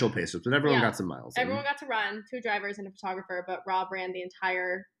 official pacers, but everyone got some miles. Everyone got to run, 2 drivers and a photographer, but Rob ran the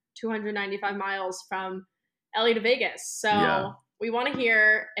entire 295 miles from LA to Vegas. So we want to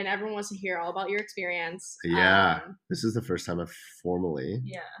hear, and everyone wants to hear all about your experience. Yeah. This is the first time I've formally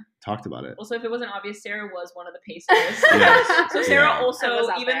talked about it. Also, if it wasn't obvious, Sarah was one of the pacers. Yes. So Sarah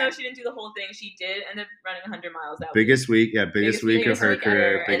also, even though she didn't do the whole thing, she did end up running 100 miles that biggest week. Yeah, biggest week of her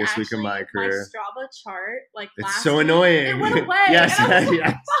career. Biggest week of my career. My Strava chart, like it's last so week, annoying. it went away. Yes. Fuck. I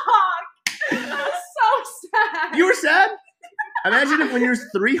was so sad. You were sad? Imagine if when you're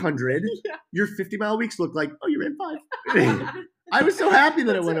 300, your 50-mile weeks look like, oh, you ran 5. I was so happy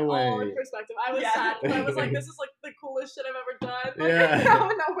that it went away. All in perspective. I was sad. I was like, this is like the coolest shit I've ever done. Like, no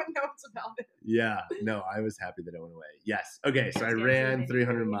one knows about it. Yeah. No, I was happy that it went away. Yes. Okay. So I ran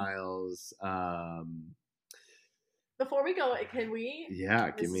 300 miles. Before we go, can we?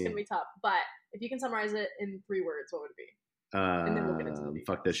 Yeah. This is going to be tough. But if you can summarize it in 3 words, what would it be? And then we'll get into the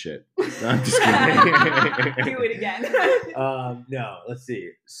fuck this shit. No, I'm just kidding. Do it again. No, let's see.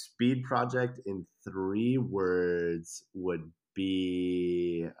 Speed project in 3 words would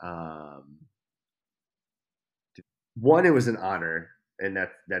be 1, it was an honor, and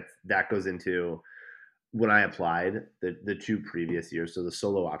that goes into when I applied the 2 previous years. So the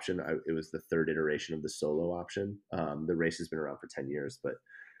solo option, it was the 3rd iteration of the solo option. The race has been around for 10 years, but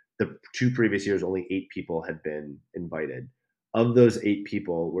the 2 previous years, only 8 people had been invited. Of those 8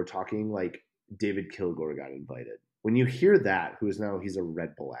 people, we're talking like David Kilgore got invited. When you hear that, he's a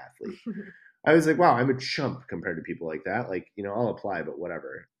Red Bull athlete. I was like, wow, I'm a chump compared to people like that. Like, you know, I'll apply, but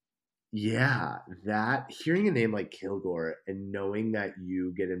whatever. Yeah, hearing a name like Kilgore and knowing that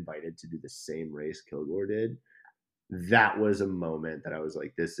you get invited to do the same race Kilgore did, that was a moment that I was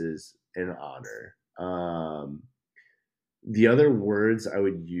like, this is an honor. The other words I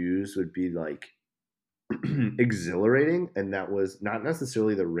would use would be like exhilarating, and that was not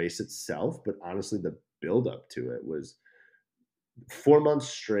necessarily the race itself, but honestly the build up to it was 4 months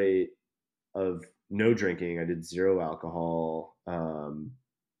straight of no drinking. I did 0 alcohol.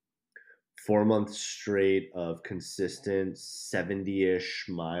 4 months straight of consistent 70-ish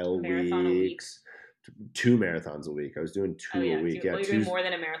mile weeks. 2 marathons a week. I was doing 2 a week. You're doing more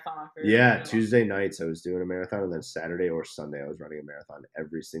than a marathon. Tuesday nights I was doing a marathon, and then Saturday or Sunday I was running a marathon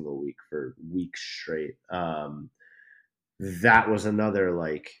every single week for weeks straight. That was another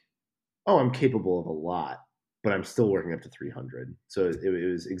like, oh, I'm capable of a lot, but I'm still working up to 300. So it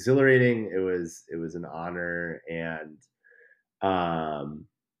was exhilarating. It was an honor, and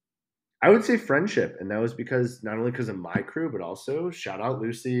I would say friendship, and that was not only because of my crew, but also shout out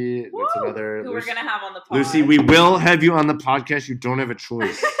Lucy. Woo! That's another who we're gonna have on the podcast. Lucy, we will have you on the podcast. You don't have a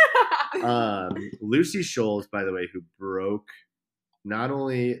choice. Lucy Scholes, by the way, who broke not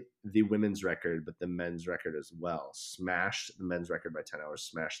only the women's record but the men's record as well. Smashed the men's record by 10 hours.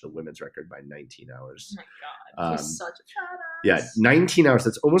 Smashed the women's record by 19 hours. Oh my God, she's such a badass. Yeah, 19 hours.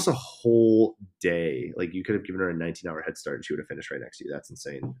 That's almost a whole day. Like you could have given her a 19-hour head start and she would have finished right next to you. That's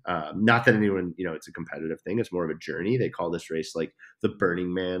insane. Not that anyone, it's a competitive thing. It's more of a journey. They call this race like the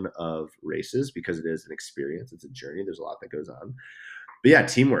Burning Man of races because it is an experience. It's a journey. There's a lot that goes on. yeah,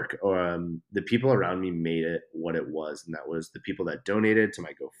 teamwork. The people around me made it what it was, and that was the people that donated to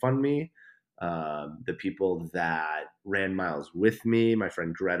my GoFundMe, the people that ran miles with me. My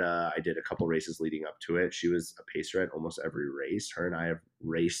friend Greta, I did a couple races leading up to it. She was a pacer at almost every race. Her and I have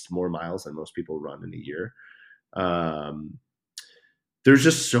raced more miles than most people run in a year. There's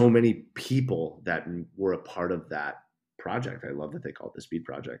just so many people that were a part of that project. I love that they call it the Speed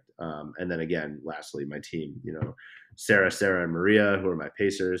Project. And then again, lastly, my team, Sarah, and Maria, who are my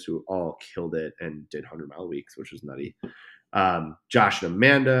pacers, who all killed it and did 100-mile weeks, which was nutty. Josh and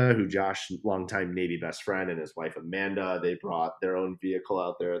Amanda, who Josh, longtime Navy best friend, and his wife Amanda, they brought their own vehicle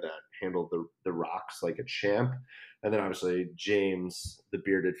out there that handled the rocks like a champ. And then obviously James, the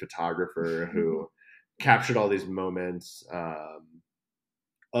bearded photographer, who captured all these moments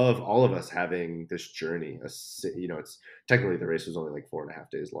of all of us having this journey. It's technically the race was only like 4.5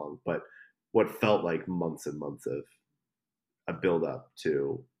 days long, but what felt like months and months of a build up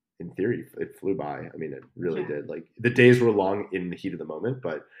to, in theory, it flew by. I mean, it really did. Like, the days were long in the heat of the moment,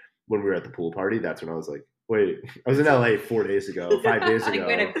 but when we were at the pool party, that's when I was like, wait, I was in LA 4 days ago, 5 days ago.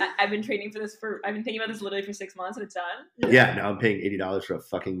 Wait, I've been training for this I've been thinking about this literally for 6 months and it's done. Yeah, now I'm paying $80 for a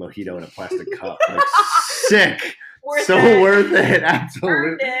fucking mojito in a plastic cup. Like, sick. Worth it.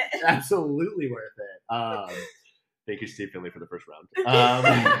 Absolutely worth it. Thank you, Steve Finley, for the first round.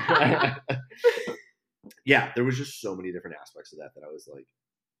 Yeah, there was just so many different aspects of that I was like,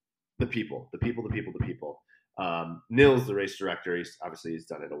 the people. Nils, the race director, he's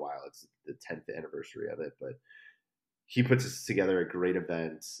done it a while. It's the 10th anniversary of it, but he puts together a great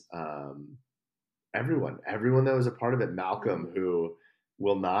event. Everyone that was a part of it. Malcolm, who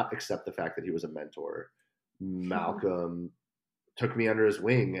will not accept the fact that he was a mentor. Malcolm took me under his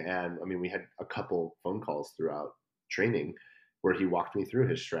wing, and I mean, we had a couple phone calls throughout training where he walked me through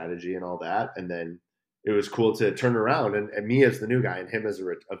his strategy and all that, and then it was cool to turn around and me as the new guy and him as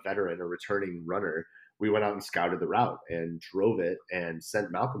a veteran, a returning runner. We went out and scouted the route and drove it and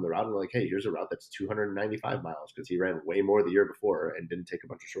sent Malcolm the route, and we're like, hey, here's a route that's 295 miles, because he ran way more the year before and didn't take a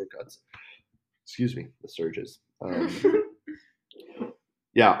bunch of shortcuts. Excuse me, the surges.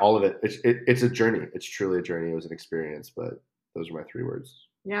 Yeah, all of it. It's a journey. It's truly a journey. It was an experience, but those are my 3 words.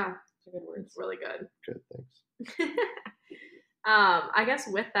 Yeah, good words. Really good. Good, thanks. I guess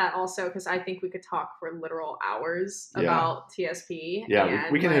with that also, because I think we could talk for literal hours about TSP. Yeah,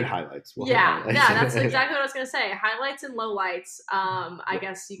 we can hit highlights. That's exactly what I was gonna say. Highlights and lowlights. I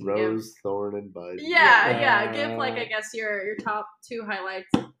guess you can Rose, thorn, and bud. Yeah. Give I guess your top 2 highlights,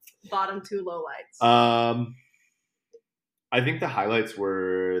 bottom 2 lowlights. I think the highlights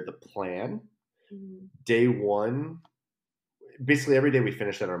were the plan. Day 1, basically every day we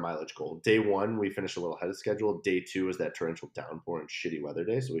finished at our mileage goal. Day 1, we finished a little ahead of schedule. Day 2 was that torrential downpour and shitty weather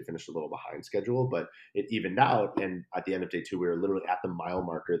day, so we finished a little behind schedule, but it evened out. And at the end of day 2, we were literally at the mile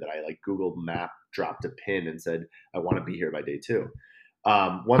marker that I Google Map dropped a pin and said, I want to be here by day 2.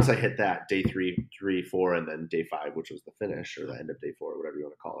 Once I hit that, day 3, 4, and then day 5, which was the finish, or the end of day 4, whatever you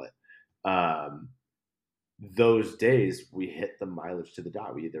want to call it. Those days we hit the mileage to the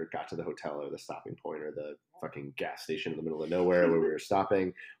dot. We either got to the hotel or the stopping point or the fucking gas station in the middle of nowhere where we were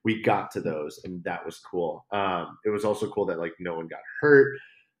stopping. We got to those, and that was cool. It was also cool that no one got hurt.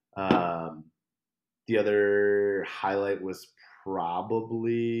 The other highlight was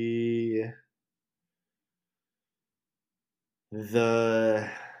probably that's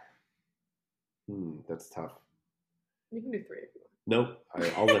tough. You can do 3 if you want. Nope.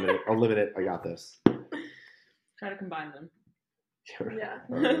 I'll limit it. I got this. Try to combine them. Yeah.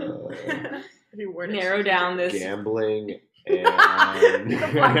 Narrow down this gambling and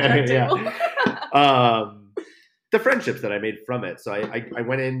the friendships that I made from it. So I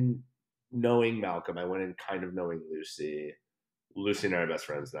went in knowing Malcolm. I went in kind of knowing Lucy. Lucy and I are best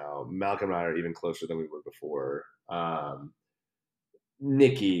friends now. Malcolm and I are even closer than we were before.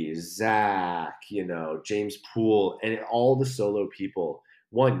 Nikki, Zach, James Poole, and all the solo people.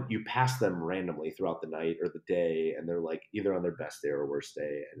 One, you pass them randomly throughout the night or the day, and they're either on their best day or worst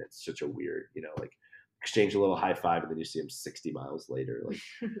day, and it's such a weird, exchange a little high five, and then you see them 60 miles later.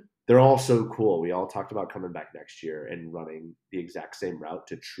 They're all so cool. We all talked about coming back next year and running the exact same route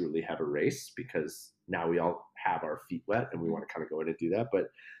to truly have a race, because now we all have our feet wet and we want to kind of go in and do that.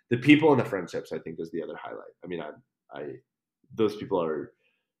 But the people and the friendships, I think, is the other highlight. I mean, those people are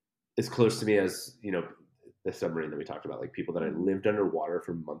as close to me as, the submarine that we talked about, people that I lived underwater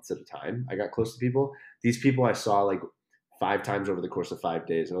for months at a time. I got close to people. These people I saw 5 times over the course of 5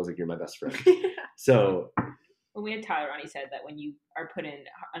 days, and I was like, you're my best friend. So when we had Tyler on, he said that when you are put in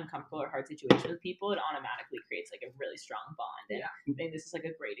uncomfortable or hard situations with people, it automatically creates like a really strong bond. And I think this is like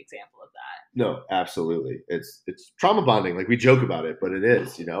a great example of that. No, absolutely. It's trauma bonding. Like we joke about it, but it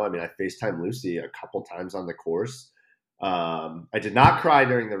is, you know. I mean, I FaceTimed Lucy a couple times on the course. I did not cry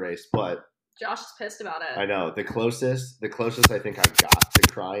during the race, but Josh is pissed about it. I know the closest I think I got to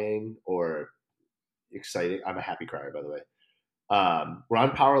crying or exciting. I'm a happy crier, by the way. We're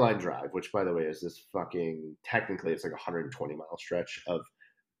on Powerline Drive, which, by the way, is this fucking, technically, it's like a 120-mile stretch of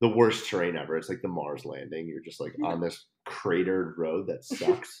the worst terrain ever. It's like the Mars landing. You're just like on this cratered road that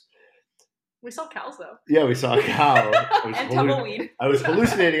sucks. We saw cows, though. Yeah, we saw a cow. And tumbleweed. I was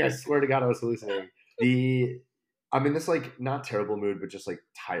hallucinating. I swear to God, I was hallucinating. I'm in this like not terrible mood, but just like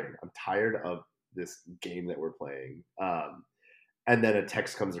tired. I'm tired of this game that we're playing. And then a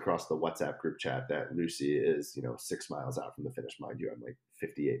text comes across the WhatsApp group chat that Lucy is, 6 miles out from the finish. Mind you, I'm like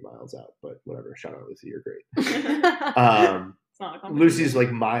 58 miles out, but whatever. Shout out, Lucy. You're great. Lucy's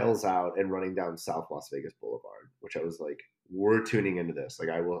like miles out and running down South Las Vegas Boulevard, which I was like, we're tuning into this. Like,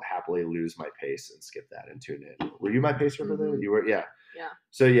 I will happily lose my pace and skip that and tune in. Were you my pacer for that? You were? Yeah. Yeah.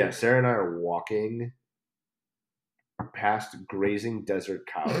 So, yeah, Sarah and I are walking past grazing desert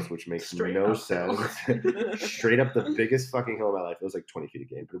cows, which makes no sense. Straight up the biggest fucking hill of my life. It was like 20 feet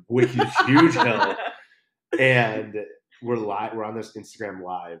a game, but a huge hill. And we're on this Instagram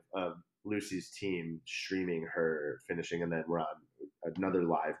live of Lucy's team streaming her finishing, and then we're on another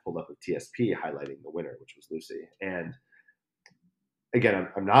live pulled up with TSP highlighting the winner, which was Lucy. And again,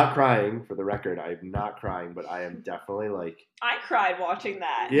 I'm not crying, for the record. I'm not crying, but I am definitely like, I cried watching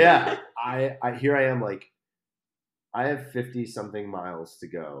that. Yeah, here I am like, I have 50 something miles to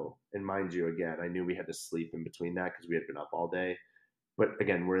go. And mind you, again, I knew we had to sleep in between that because we had been up all day. But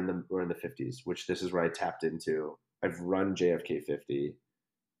again, we're in the 50s, which this is where I tapped into. I've run JFK 50.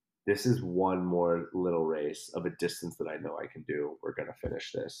 This is one more little race of a distance that I know I can do. We're going to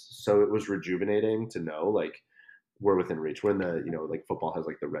finish this. So it was rejuvenating to know, like, we're within reach. We're in the, like football has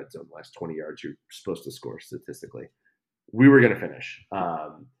like the red zone, the last 20 yards you're supposed to score statistically. We were going to finish.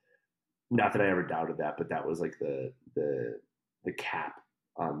 Not that I ever doubted that, but that was like the cap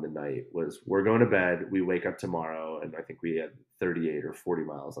on the night was we're going to bed. We wake up tomorrow, and I think we had 38 or 40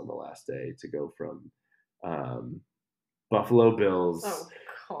 miles on the last day to go from Buffalo Bills. Oh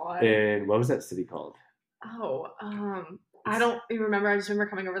God! And what was that city called? Oh, I don't even remember. I just remember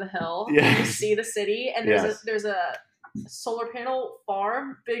coming over the hill. Yeah. And you see the city, and there's a solar panel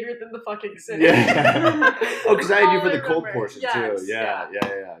farm bigger than the fucking city. Yeah. Oh, because I had you for the cold portion too. Yeah.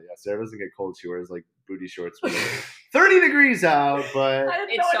 Sarah doesn't get cold. She wears like booty shorts with 30 degrees out, but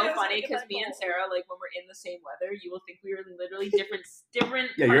it's so funny because me and Sarah, like when we're in the same weather, you will think we are literally different.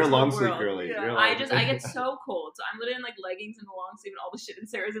 Yeah, you're a long sleeve girly. Yeah. I get so cold, so I'm literally in like leggings and a long sleeve and all the shit, and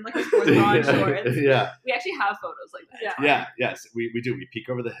Sarah's in like a sports bra and shorts. Yeah, we actually have photos like that. Yes, we do. We peek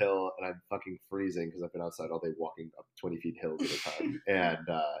over the hill, and I'm fucking freezing because I've been outside all day walking up 20 feet hills at a time. And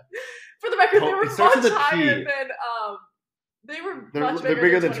for the record, they were much higher than They're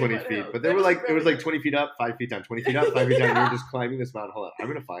bigger than 20 feet, but they were like, it was like 20 feet up, 5 feet down, 20 feet up, 5 feet down. We were just climbing this mountain. Hold on, I'm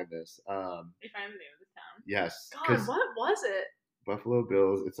gonna find this. We find the name of this town. Yes. God, what was it? Buffalo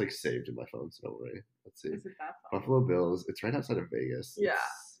Bills. It's like saved in my phone, so don't worry. Let's see. Is it that far? Buffalo Bills. It's right outside of Vegas. Yeah.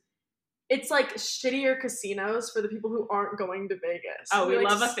 It's like shittier casinos for the people who aren't going to Vegas. Oh, we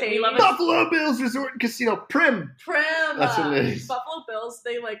love a Buffalo Bills Resort and Casino. Prim. That's what it is. Buffalo Bills.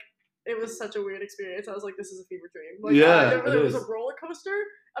 It was such a weird experience. I was like, this is a fever dream. Like, it was a roller coaster.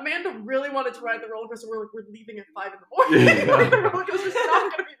 Amanda really wanted to ride the roller coaster. We're leaving at 5 a.m. Like, the roller coaster's not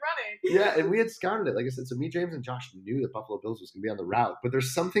going to be running. Yeah, and we had scouted it. Like I said, so me, James, and Josh knew that Buffalo Bills was going to be on the route. But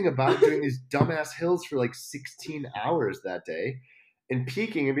there's something about doing these dumbass hills for like 16 hours that day and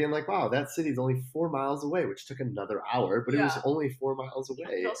peaking and being like, wow, that city's only 4 miles away, which took another hour, but it was only 4 miles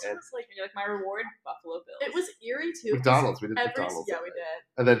away. Also, and was like, you're like, my reward, Buffalo Bills. It was eerie, too. McDonald's. We did McDonald's. Yeah, we did.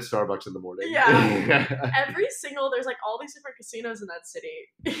 And then Starbucks in the morning. Yeah. There's like all these different casinos in that city.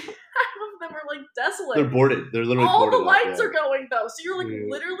 Half of them are like desolate. They're boarded. They're literally all boarded. All the lights are going, though. So you're like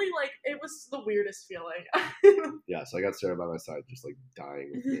literally like, it was the weirdest feeling. Yeah, so I got Sarah by my side just like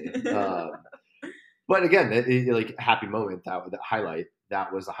dying with me. But again, like happy moment, that was the highlight.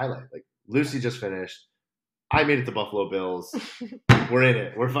 That was the highlight. Like Lucy just finished. I made it to Buffalo Bills. We're in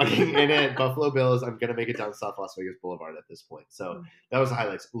it. We're fucking in it. Buffalo Bills. I'm gonna make it down South Las Vegas Boulevard at this point. So that was the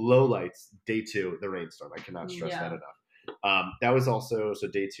highlights. Low lights. Day 2, the rainstorm. I cannot stress that enough. That was also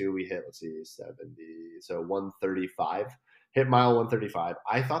day 2. We hit 70, so 135. Hit mile 135.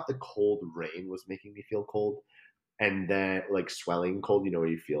 I thought the cold rain was making me feel cold. And then like swelling cold, where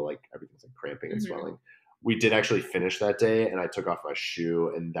you feel like everything's like cramping and swelling. we did actually finish that day, and I took off my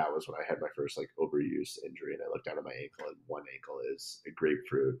shoe, and that was when I had my first like overuse injury. And I looked down at my ankle, and one ankle is a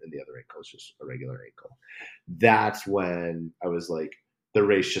grapefruit, and the other ankle is just a regular ankle. That's when I was like, the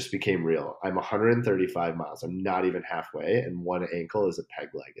race just became real. I'm 135 miles. I'm not even halfway, and one ankle is a peg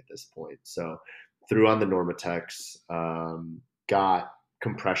leg at this point. So threw on the Normatex, got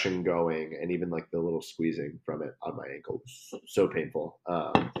compression going, and even like the little squeezing from it on my ankle was so painful.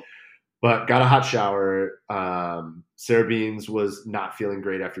 But got a hot shower. Sarah Beans was not feeling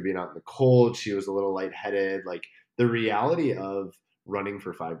great after being out in the cold. She was a little lightheaded. Like the reality of running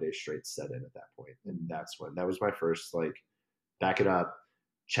for 5 days straight set in at that point. And that was my first, like, back it up,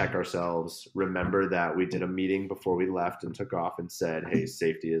 check ourselves, remember that we did a meeting before we left and took off and said, hey,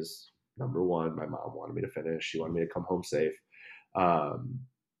 safety is number one. My mom wanted me to finish. She wanted me to come home safe. That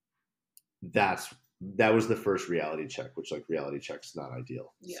was the first reality check, which like reality check's not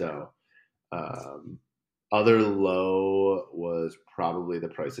ideal. Yeah. So, other low was probably the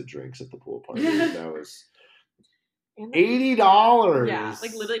price of drinks at the pool party. That was $80. Yeah,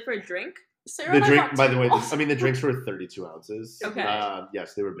 like literally for a drink. Sarah the drink, by the way, the drinks were 32 ounces. Okay.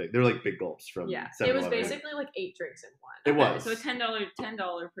 Yes, they were big. They were like big gulps from. Yeah, it was basically like 8 drinks in one. It was. So $10 per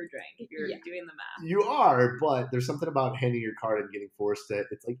drink if you're doing the math. You are, but there's something about handing your card and getting forced to.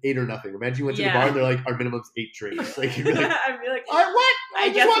 It's like 8 or nothing. Imagine you went to the bar and they're like, our minimum's 8 drinks. Like you'd be like, I'd be like, what? I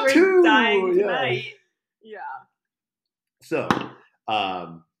guess want we're 2. dying tonight. Yeah. So,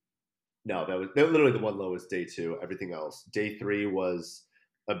 no, that was literally the one low was day 2. Everything else, day 3 was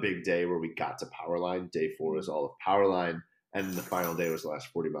a big day where we got to Powerline. Day 4 was all of Powerline, and then the final day was the last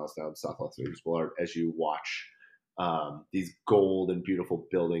 40 miles down South Las Vegas Boulevard. As you watch these gold and beautiful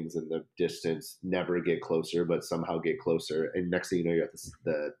buildings in the distance never get closer, but somehow get closer, and next thing you know, you got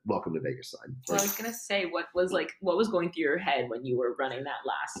the "Welcome to Vegas" sign. So I was gonna say, what was going through your head when you were running that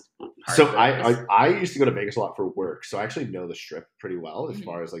last part? So I used to go to Vegas a lot for work, so I actually know the Strip pretty well as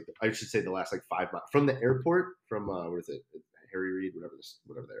far as like I should say the last like 5 miles from the airport from what is it? Harry Reid, whatever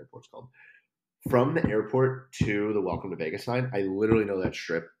the airport's called. From the airport to the Welcome to Vegas sign, I literally know that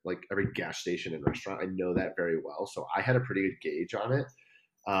strip, like every gas station and restaurant. I know that very well. So I had a pretty good gauge on it.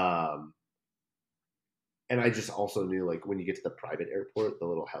 And I just also knew, like, when you get to the private airport, the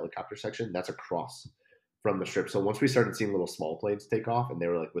little helicopter section, that's across from the strip. So once we started seeing little small planes take off and they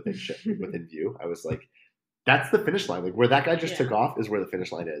were like within view, I was like, that's the finish line. Like where that guy just took off is where the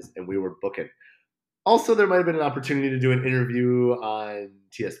finish line is. And we were booking. Also, there might have been an opportunity to do an interview on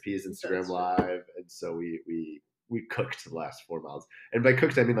TSP's Instagram Live, and so we cooked the last 4 miles. And by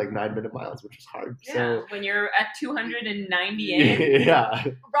cooked, I mean like 9-minute miles, which was hard. Yeah, so, when you're at 298. Yeah.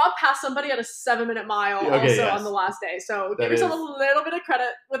 Rob passed somebody at a 7-minute mile on the last day, so give yourself a little bit of credit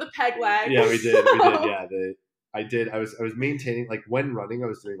with a peg leg. Yeah, we did. Yeah, I did. I was maintaining, like when running, I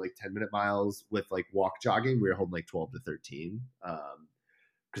was doing like 10-minute miles with like walk jogging. We were holding like 12 to 13.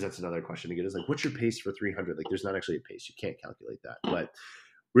 Because that's another question to get is like, what's your pace for 300? Like, there's not actually a pace. You can't calculate that. But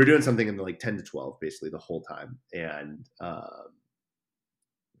we were doing something in the like 10 to 12 basically the whole time. And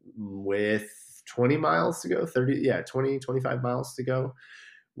with 20 miles to go, 25 miles to go,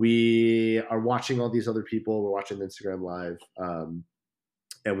 we are watching all these other people. We're watching Instagram Live.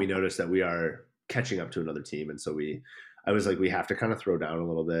 And we noticed that we are catching up to another team. And so I was like, we have to kind of throw down a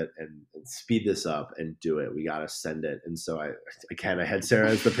little bit and speed this up and do it. We got to send it. And so I had Sarah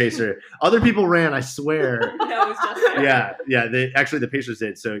as the pacer. Other people ran, I swear. That was just Sarah. Yeah. The Pacers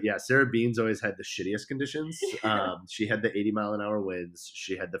did. So yeah, Sarah Beans always had the shittiest conditions. She had the 80-mile-an-hour winds.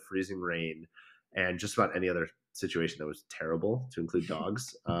 She had the freezing rain and just about any other situation that was terrible, to include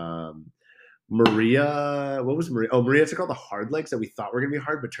dogs. Maria, what was Maria? Oh, Maria took all the hard legs that we thought were going to be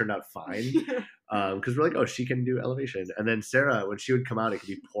hard, but turned out fine. Because we're like, oh, she can do elevation. And then Sarah, when she would come out, it could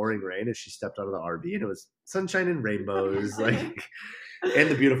be pouring rain as she stepped out of the RV, and it was sunshine and rainbows, like, and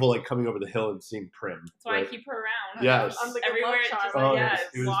the beautiful, like, coming over the hill and seeing Prim. That's why I keep her around. Yes. Everywhere, it's just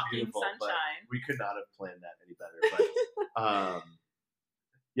it was walking sunshine. We could not have planned that any better. But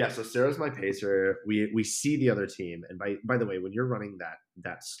yeah, so Sarah's my pacer. We see the other team, and by the way, when you're running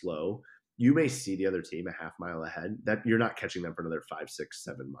that slow, you may see the other team a half mile ahead, that you're not catching them for another 5, 6,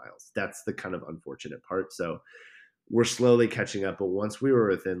 7 miles. That's the kind of unfortunate part. So we're slowly catching up. But once we were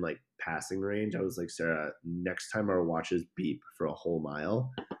within like passing range, I was like, Sarah, next time our watches beep for a whole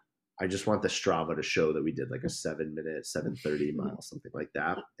mile, I just want the Strava to show that we did like a 7-minute, 7:30 miles, something like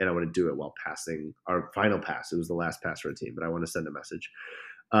that. And I want to do it while passing our final pass. It was the last pass for a team, but I want to send a message.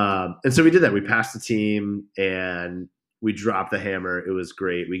 And so we did that. We passed the team and we dropped the hammer. It was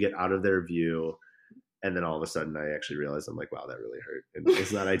great. We get out of their view. And then all of a sudden, I actually realized I'm like, wow, that really hurt. And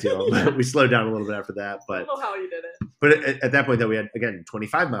it's not ideal. We slowed down a little bit after that. But I don't know how you did it. But at that point, though, we had, again,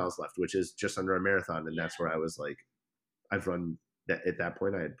 25 miles left, which is just under a marathon. And that's where I was like, I've run, at that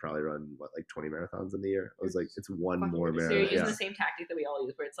point, I had probably run, like 20 marathons in the year. I was like, it's one more marathon. So you're using the same tactic that we all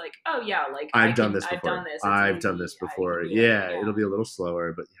use, where it's like, oh, yeah, like, I've done this before. I've done this before. Yeah, it'll be a little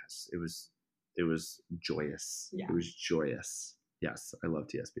slower. But yes, it was joyous. Yeah. It was joyous. Yes, I love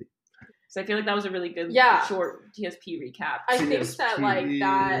TSP. So I feel like that was a really good short TSP recap. I think that like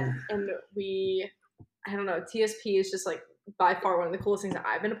that, and I don't know, TSP is just like by far one of the coolest things that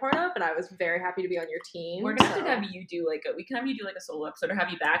I've been a part of, and I was very happy to be on your team. We're gonna have to have you do we can have you do like a solo episode, or have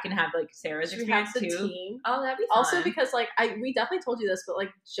you back and have like Sarah's experience too. Team. Oh, that'd be fun. Also because like we definitely told you this, but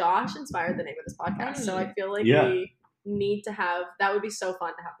like Josh inspired the name of this podcast, so I feel like we need to have that. Would be so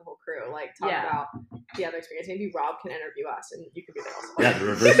fun to have the whole crew like talk about the other experience. Maybe Rob can interview us and you could be there also. Yeah, the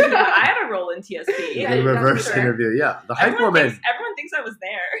reverse. I have a role in TSP. The reverse interview. Yeah, the hype woman. Everyone thinks I was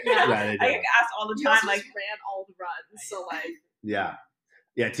there. Yeah, I get asked all the time. You like ran all the runs, so like yeah.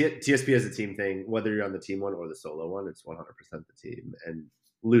 TSP is a team thing. Whether you're on the team one or the solo one, it's 100% the team. And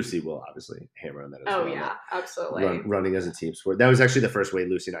Lucy will obviously hammer on that as well. Oh yeah, absolutely. Running as a team sport. That was actually the first way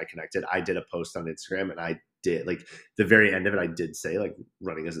Lucy and I connected. I did a post on Instagram, and I did like the very end of it. I did say like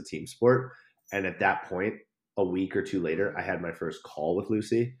running as a team sport, and at that point, a week or two later, I had my first call with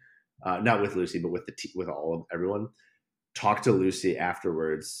Lucy. Not with Lucy, but with with all of everyone. Talked to Lucy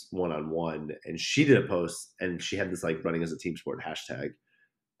afterwards, one-on-one, and she did a post, and she had this like running as a team sport hashtag,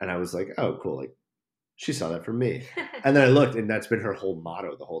 and I was like, oh, cool, like she saw that from me. And then I looked, and that's been her whole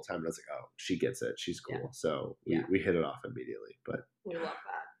motto the whole time. And I was like, oh, she gets it. She's cool. So we hit it off immediately. But we love that.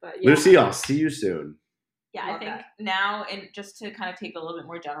 But Lucy, I'll see you soon. Yeah, I think now, and just to kind of take a little bit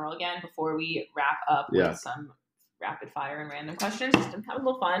more general again before we wrap up with some rapid fire and random questions, just to have a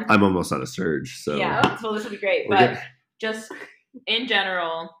little fun. I'm almost on a surge, so so this will be great. But just in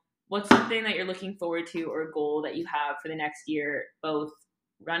general, what's something that you're looking forward to or a goal that you have for the next year, both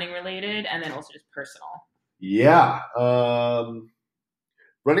running related and then also just personal? Yeah,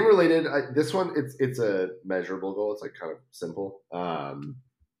 running related. This one, it's a measurable goal. It's like kind of simple.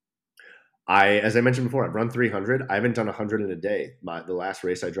 As I mentioned before, I've run 300. I haven't done 100 in a day. The last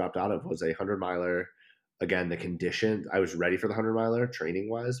race I dropped out of was a 100-miler. Again, the conditions, I was ready for the 100-miler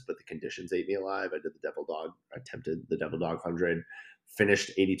training-wise, but the conditions ate me alive. I did the Devil Dog. I attempted the Devil Dog 100, finished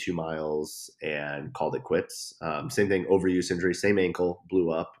 82 miles, and called it quits. Same thing, overuse injury, same ankle,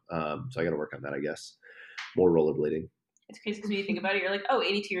 blew up. So I got to work on that, I guess. More rollerblading. It's crazy because when you think about it, you're like, oh,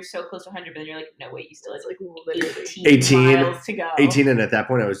 82, you're so close to 100, but then you're like, no, wait, you still have like literally 18 miles to go. 18, and at that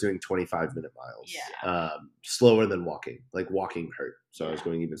point, I was doing 25-minute miles. Yeah. Slower than walking. Like walking hurt. So I was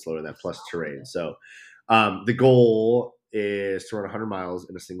going even slower than that, plus terrain. So the goal is to run 100 miles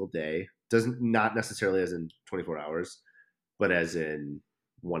in a single day. Not necessarily as in 24 hours, but as in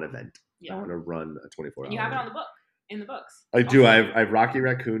one event. Yeah. I want to run a 24-hour. You have it on the book, in the books. I do. I have Rocky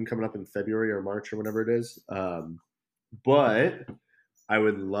Raccoon coming up in February or March or whenever it is. But I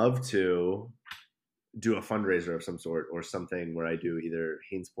would love to do a fundraiser of some sort or something where I do either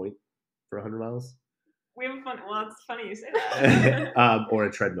Haynes Point for 100 miles. We have fun. Well, it's funny you say that. Or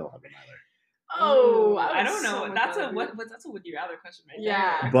a treadmill 100-miler. Oh, I don't know. So that's a would you rather question right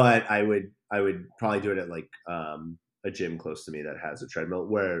there. But I would probably do it at like a gym close to me that has a treadmill,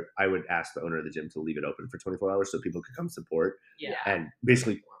 where I would ask the owner of the gym to leave it open for 24 hours so people could come support. Yeah. And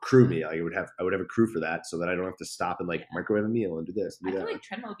basically crew me. I would have a crew for that, so that I don't have to stop and like microwave a meal and do this. And do I feel like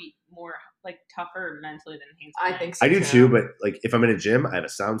treadmill would be more like tougher mentally than Haynes. I think so. I do too, but like if I'm in a gym, I have a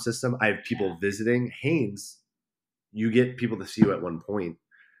sound system. I have people visiting. Haynes, you get people to see you at one point.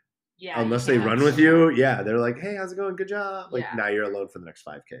 Yeah, unless they run with you, they're like, "Hey, how's it going? Good job!" Like now you're alone for the next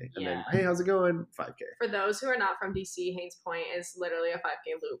 5K, and then, "Hey, how's it going?" 5K. For those who are not from DC, Haynes Point is literally a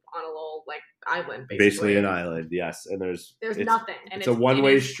 5K loop on a little like island, basically an island. Yes, and there's nothing, and it's a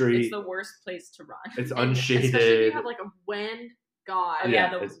one-way street. It's the worst place to run. It's unshaded. Especially if you have like a wind. God,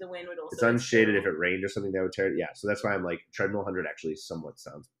 the wind would also. It's unshaded. If it rained or something, that would tear it. Yeah, so that's why I'm like treadmill 100 actually somewhat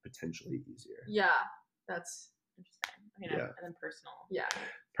sounds potentially easier. Yeah, that's interesting. And then personal. Yeah.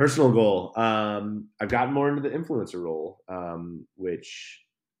 Personal goal. I've gotten more into the influencer role, which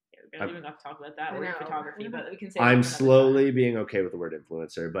we don't even have to talk about that or photography, but we can say I'm slowly being okay with the word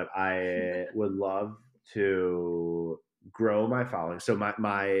influencer, but I would love to grow my following. So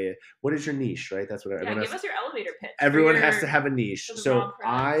my what is your niche, right? That's what everyone give us your elevator pitch. Everyone has to have a niche. So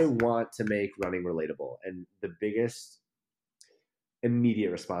I want to make running relatable, and the biggest immediate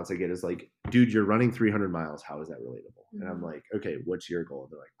response I get is like, dude, you're running 300 miles. How is that relatable? Mm-hmm. And I'm like, okay, what's your goal?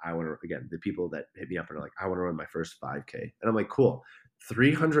 And they're like, I want to, again, the people that hit me up are like, I want to run my first 5K. And I'm like, cool.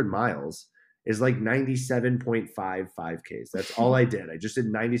 300 miles is like 97.5 5Ks. That's all I did. I just did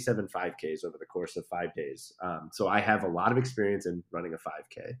 97 5Ks over the course of 5 days. So I have a lot of experience in running a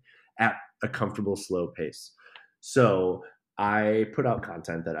 5K at a comfortable, slow pace. So I put out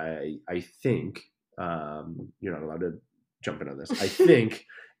content that I think, you're not allowed to jump in on this, I think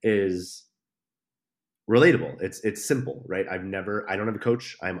is relatable. It's simple, right? I don't have a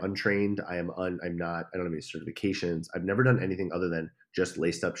coach. I'm untrained. I don't have any certifications. I've never done anything other than just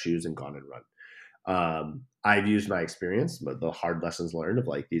laced up shoes and gone and run. I've used my experience, but the hard lessons learned of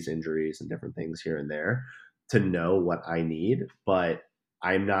like these injuries and different things here and there to know what I need. But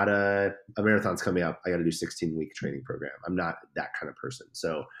I'm not a marathon's coming up. I got to do 16-week training program. I'm not that kind of person.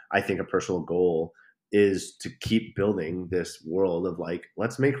 So I think a personal goal is to keep building this world of like,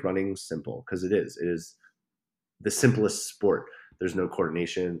 let's make running simple, because it is the simplest sport. There's no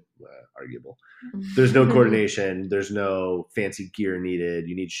coordination, arguable. There's no coordination. There's no fancy gear needed.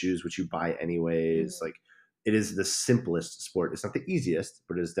 You need shoes, which you buy anyways. Like, it is the simplest sport. It's not the easiest,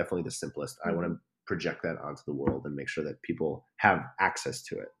 but it is definitely the simplest. I want to project that onto the world and make sure that people have access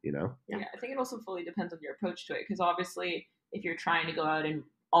to it, you know? Yeah, I think it also fully depends on your approach to it, because obviously if you're trying to go out and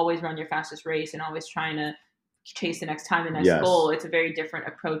always run your fastest race and always trying to chase the next time, the next goal, it's a very different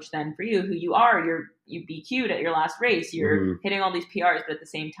approach than for you, who you BQ'd at your last race, you're hitting all these PRs, but at the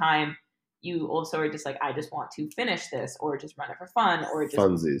same time you also are just like, I just want to finish this, or just run it for fun, or just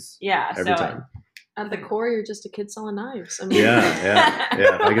funsies. Every time. At the core, you're just a kid selling knives. I mean, yeah.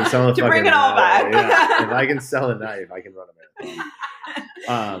 If I can sell a to bring it all back. If I can sell a knife, I can run a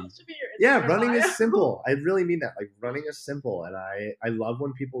marathon. Running is simple. I really mean that. Like, running is simple, and I love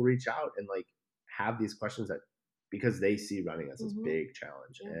when people reach out and like have these questions because they see running as this big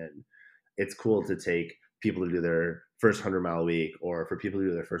challenge, and it's cool to take people to do their first 100-mile week, or for people to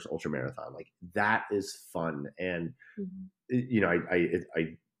do their first ultra marathon. Like, that is fun, and you know,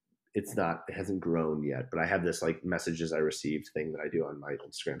 it hasn't grown yet, but I have this like messages I received thing that I do on my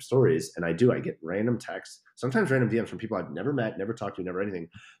Instagram stories. And I get random texts, sometimes random DMs from people I've never met, never talked to, never anything,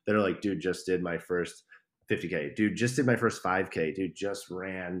 that are like, dude, just did my first 50K. Dude, just did my first 5K. Dude, just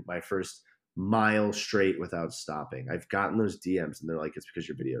ran my first mile straight without stopping. I've gotten those DMs and they're like, it's because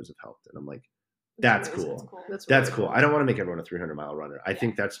your videos have helped. And I'm like, that's cool. That's cool. I don't want to make everyone a 300-mile runner. I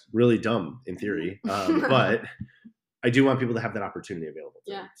think that's really dumb in theory. But I do want people to have that opportunity available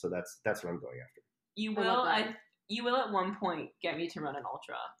to them. So that's what I'm going after. You will at one point get me to run an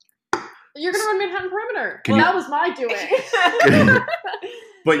ultra. You're gonna run Manhattan Perimeter. That was my doing.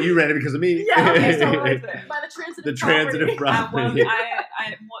 But you ran it because of me. Yeah, okay, so like, by the transitive property. You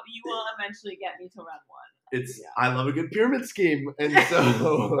will eventually get me to run one. I love a good pyramid scheme, and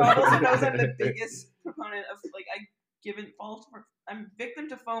so Rob also knows I'm the biggest proponent of like I'm victim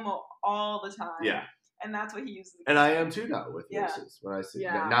to FOMO all the time. Yeah. And that's what he uses. And I am too now with races. When I see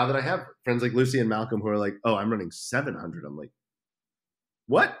now that I have friends like Lucy and Malcolm who are like, "Oh, I'm running 700." I'm like,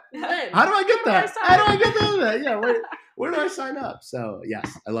 "What? How do I get that? How do I get that? Yeah, where do I sign up?" So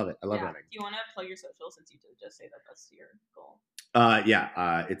yes, I love it. I love running. Do you want to plug your social since you did just say that that's your goal?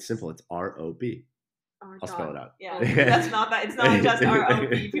 It's simple. It's r.ob. I'll spell it out. Yeah, that's not that. It's not just r.ob.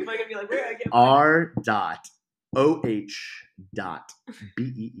 People are gonna be like, "Where do I get r.o.h.bee.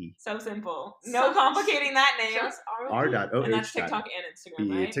 So simple. No complicating that name. Just r.o.h. And that's TikTok and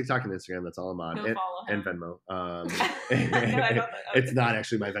Instagram, right? TikTok and Instagram. That's all I'm on. Go follow him. And Venmo. Okay. It's not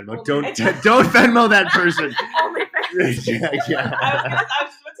actually my Venmo. Don't Venmo that person. Only Venmo. Yeah. I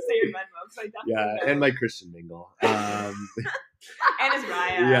was about to say your Venmo. So I definitely know. And my Christian mingle. And his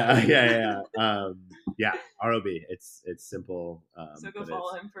Raya. Yeah. R.o.b. It's simple. So go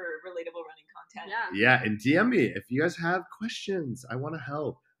follow him for relatable running content. Yeah, and DM me if you guys have questions. I want to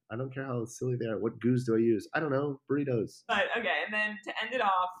help. I don't care how silly they are. What goose do I use? I don't know. Burritos. But okay, and then to end it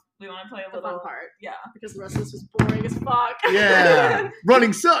off, we want to play a little fun part. Yeah, because the rest of this was boring as fuck. Yeah,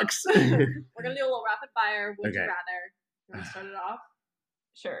 running sucks. We're gonna do a little rapid fire. Would you rather? You want to start it off?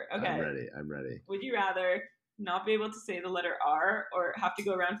 Sure. Okay. I'm ready. Would you rather not be able to say the letter R, or have to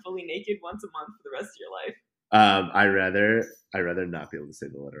go around fully naked once a month for the rest of your life? I rather not be able to say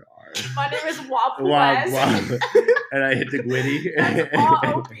the letter R. My name is Wob West. And I hit the Gwitty. That's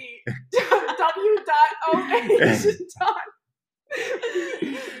R.O.B. W.O.H.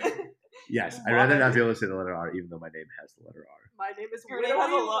 Yes, I'd rather not be able to say the letter R, even though my name has the letter R. My name is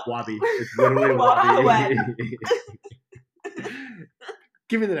Wobby. It's literally Wobby.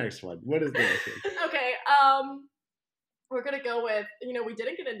 Give me the next one. What is the next one? Okay, we're gonna go with, we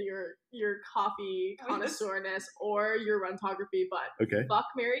didn't get into your coffee connoisseurness or your runtography, but fuck,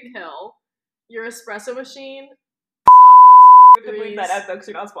 marry, kill, your espresso machine, we have to believe that ad books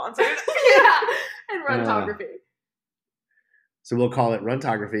are not sponsored. And runtography. So we'll call it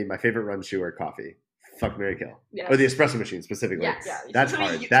runtography. My favorite run shoe or coffee. Fuck, marry, kill. Yes. Or the espresso machine specifically. Yes. Yeah, That's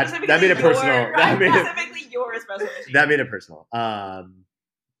specifically- hard. That made it personal. That made it, specifically your espresso machine. that made it personal.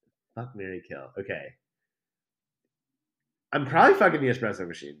 Fuck, marry, kill. Okay. I'm probably fucking the espresso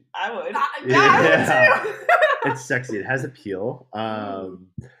machine. I would. I would too. It's sexy. It has appeal.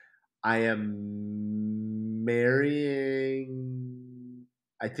 I am marrying.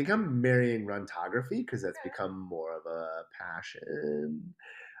 I think I'm marrying runtography because that's become more of a passion.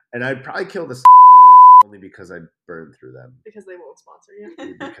 And I'd probably kill the only because I burned through them. Because they won't sponsor you.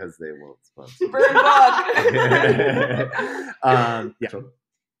 Because they won't sponsor. Burn book. Yeah.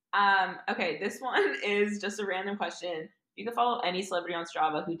 Okay, this one is just a random question. You can follow any celebrity on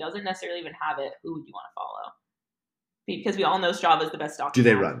Strava who doesn't necessarily even have it. Who would you want to follow? Because we all know Strava is the best stock. Do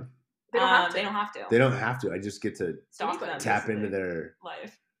they run? They don't have to. They don't have to. They don't have to. I just get to Stalk them, tap basically. into their.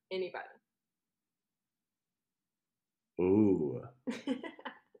 life. Anybody. Ooh.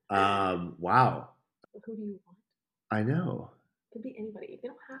 Wow. Who do you want? I know. It could be anybody. They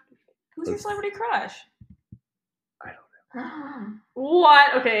don't have to. Who's your celebrity crush? I don't know.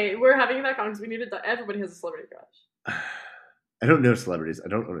 What? Okay, we're having that because we need to. Everybody has a celebrity crush. I don't know celebrities. I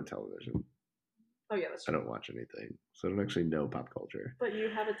don't own a television. Oh yeah, that's I true. don't watch anything, so I don't actually know pop culture. But you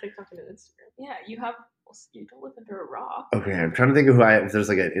have a TikTok and an Instagram. Yeah, you have. You don't live under a rock. Okay, I'm trying to think of who if there's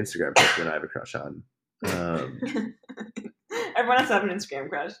like an Instagram person I have a crush on. Everyone has to have an Instagram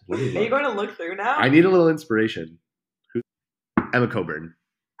crush. What do you Are look? you going to look through now? I need a little inspiration. Emma Coburn.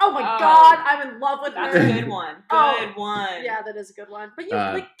 Oh my Oh. God, I'm in love with That's her. a good one. Good Oh, one. Yeah, that is a good one. But you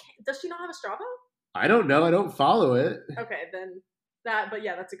does she not have a Strava? I don't know. I don't follow it. Okay, then that. But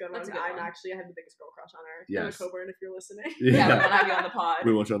yeah, that's a good one. That's a good I one. actually had the biggest girl crush on her. Yes. Emma Coburn, if you're listening. Yeah, we want to have you on the pod.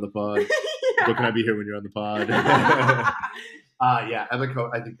 We want you on the pod. But can I be here when you're on the pod? Yeah, Emma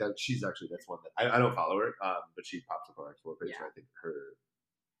Coburn. I think that that's one that I don't follow her, but she pops up on our Explore page. Yeah. So I think her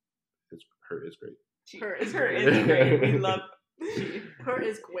is great. Her is Her great. is great. We love Her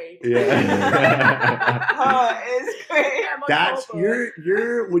is great. Yeah. Her is great. Emma That's Coburn.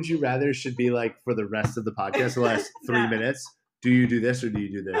 your would you rather should be like for the rest of the podcast, the last 3 Yeah. minutes. Do you do this or do you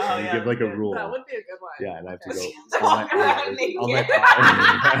do this? Oh, and you yeah, give like a yeah. rule. That would be a good one. Yeah, and I have to Okay. go. Walk around naked.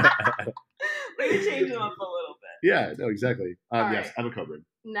 eyes. We can change them up a little bit. Yeah, no, exactly. All Yes, right. Emma Coburn.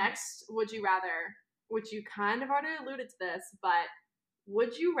 Next, would you rather, which you kind of already alluded to this, but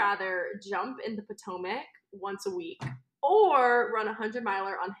would you rather jump in the Potomac once a week or run a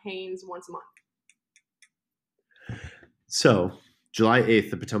 100-miler on Haines once a month? So, July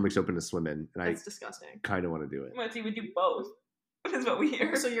 8th, the Potomac's open to swim in, and That's disgusting. I kind of want to do it. Let's see, we do both. Is what we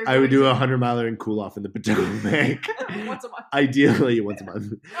hear. So you're I would do going a 100-miler and cool off in the Potomac. to- once a month. Ideally, once a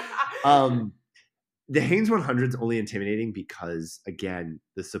month. The Hanes 100 is only intimidating because, again,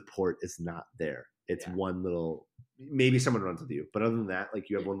 the support is not there. It's Yeah. one little, maybe someone runs with you, but other than that, like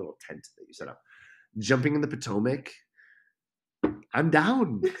you have one little tent that you set up. Jumping in the Potomac, I'm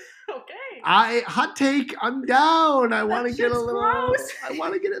down. Okay. Hot take, I'm down. I want to get a shit's little. gross. I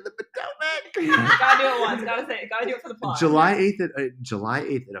want to get in the Potomac. Gotta do it once. Gotta say it. Gotta do it for the pod. July 8th. July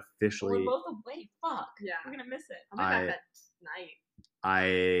 8th. It We're officially. both away. Fuck. Yeah. We're gonna miss it. I'll be back that night.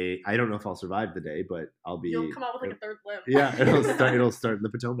 I don't know if I'll survive the day, but I'll be. You'll come out with like a third limb. Yeah, it'll start in the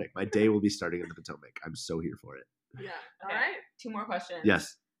Potomac. My day will be starting in the Potomac. I'm so here for it. Yeah. Okay. All right. 2 more questions.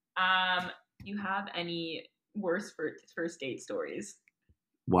 Yes. You have any worst first date stories?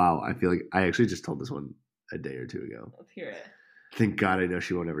 Wow. I feel like I actually just told this one a day or two ago. Let's hear it. Thank God I know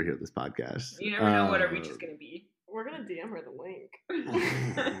she won't ever hear this podcast. You never know what our reach is gonna be. We're gonna DM her the link.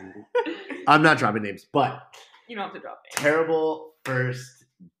 I'm not dropping names, but You don't have to drop names. terrible first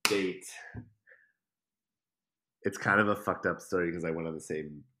date. It's kind of a fucked up story because I went on the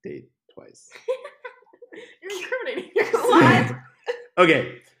same date twice. You're incriminating yourself.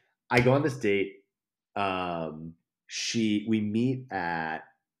 Okay, I go on this date. We meet at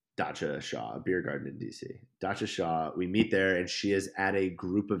Dacha Shaw, a beer garden in DC. Dacha Shaw, we meet there, and she is at a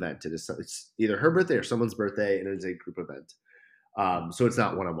group event. It's either her birthday or someone's birthday, and it's a group event. So it's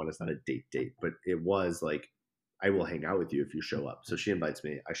not one-on-one. It's not a date, but it was like, I will hang out with you if you show up. So she invites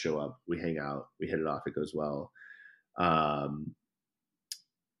me. I show up. We hang out. We hit it off. It goes well.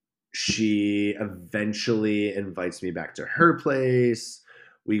 She eventually invites me back to her place.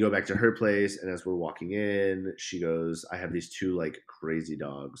 We go back to her place, and as we're walking in, she goes, I have these 2 like crazy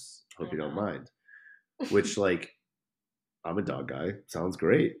dogs. Hope you don't mind. Which, like, I'm a dog guy. Sounds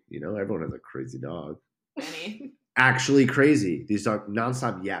great. You know, everyone has a crazy dog. Benny. Actually crazy. These dogs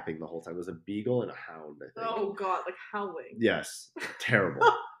nonstop yapping the whole time. It was a beagle and a hound, I think. Oh God, like howling. Yes. Terrible.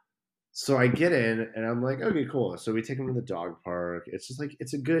 So I get in and I'm like, okay, cool. So we take him to the dog park. It's just like,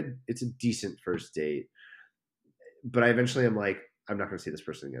 it's a decent first date. but I eventually am like, I'm not going to see this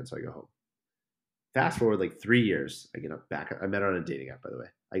person again, so I go home. Fast forward like 3 years, I get back. I met her on a dating app, by the way.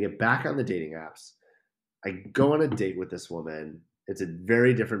 I get back on the dating apps. I go on a date with this woman. It's a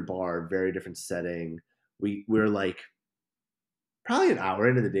very different bar, very different setting. We're like probably an hour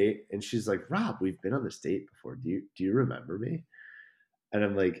into the date, and she's like, Rob, we've been on this date before. Do you remember me? And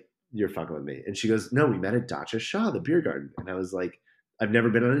I'm like, you're fucking with me. And she goes, no, we met at Dacha Shaw, the beer garden. And I was like, I've never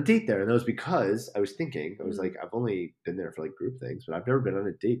been on a date there. And that was because I was thinking, I was like, I've only been there for like group things, but I've never been on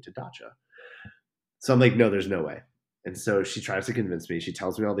a date to Dacha. So I'm like, no, there's no way. And so she tries to convince me. She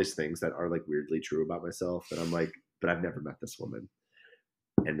tells me all these things that are like weirdly true about myself. And I'm like, but I've never met this woman.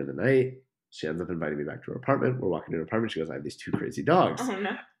 End of the night, she ends up inviting me back to her apartment. We're walking to her apartment. She goes, I have these 2 crazy dogs. Oh,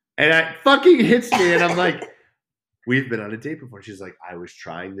 no. And it fucking hits me. And I'm like, we've been on a date before. She's like, I was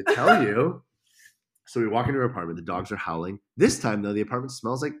trying to tell you. So we walk into her apartment. The dogs are howling. This time, though, the apartment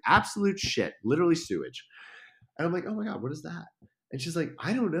smells like absolute shit, literally sewage. And I'm like, oh my God, what is that? And she's like,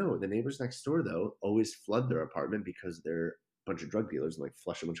 I don't know. The neighbors next door, though, always flood their apartment because they're a bunch of drug dealers and like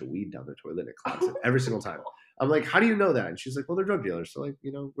flush a bunch of weed down their toilet and it clogs it every single time. I'm like, how do you know that? And she's like, well, they're drug dealers. So like,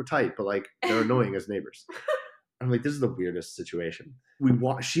 we're tight, but like they're annoying as neighbors. I'm like, this is the weirdest situation.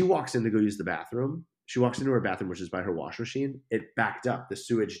 She walks in to go use the bathroom. She walks into her bathroom, which is by her wash machine. It backed up. The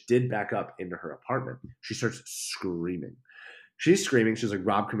sewage did back up into her apartment. She starts screaming. She's screaming. She's like,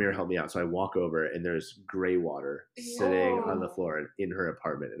 Rob, come here, help me out. So I walk over, and there's gray water sitting on the floor in her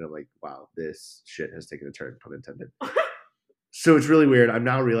apartment. And I'm like, wow, this shit has taken a turn, pun intended. So it's really weird. I'm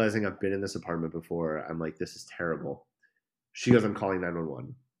now realizing I've been in this apartment before. I'm like, this is terrible. She goes, I'm calling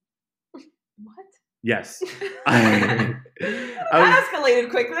 911. What? Yes. That escalated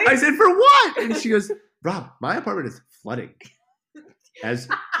quickly. I said, for what? And she goes, Rob, my apartment is flooding. As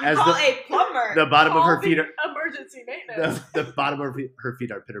call a plumber. The bottom of her feet are emergency maintenance. the bottom of her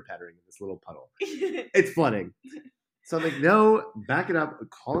feet are pitter pattering in this little puddle. It's flooding. So I'm like, no, back it up.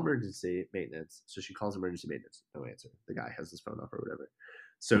 Call emergency maintenance. So she calls emergency maintenance. No answer. The guy has his phone off or whatever.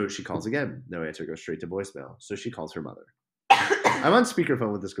 So she calls again. No answer. Goes straight to voicemail. So she calls her mother. I'm on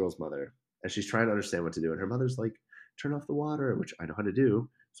speakerphone with this girl's mother, and she's trying to understand what to do. And her mother's like, turn off the water, which I know how to do.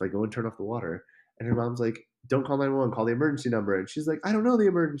 So I go and turn off the water. And her mom's like, don't call 911, call the emergency number. And she's like, I don't know the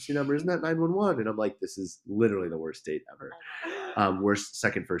emergency number. Isn't that 911? And I'm like, this is literally the worst date ever. Worst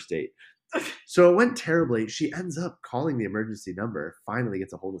first date. So it went terribly. She ends up calling the emergency number, finally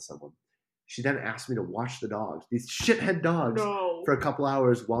gets a hold of someone. She then asked me to watch the dogs, these shithead dogs, for a couple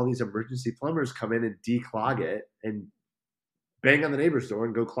hours while these emergency plumbers come in and declog it and bang on the neighbor's door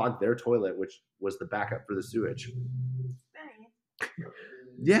and go clog their toilet, which was the backup for the sewage.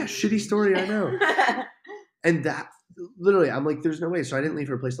 Yeah, shitty story, I know. And that, literally, I'm like, there's no way. So I didn't leave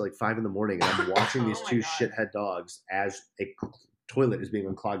her place till like 5 a.m. and I'm watching these 2 shithead dogs as a toilet is being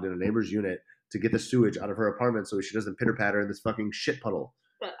unclogged in a neighbor's unit to get the sewage out of her apartment so she doesn't pitter patter in this fucking shit puddle.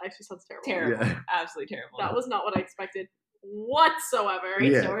 That actually sounds terrible. Terrible. Yeah. Absolutely terrible. That was not what I expected whatsoever.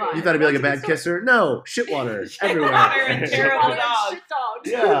 Yeah. You thought it'd be like a bad kisser? No, shit water everywhere. Water and terrible dogs.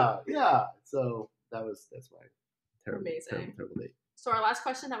 Shit dogs. Yeah. So that's my terrible date. So our last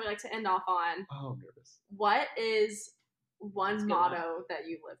question that we like to end off on. Oh, I'm nervous. What is one motto that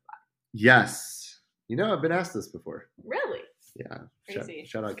you live by? Yes. I've been asked this before. Really? Yeah. Crazy.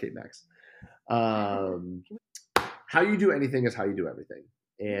 Shout out Kate Max. How you do anything is how you do everything.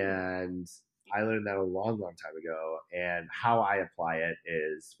 And I learned that a long, long time ago. And how I apply it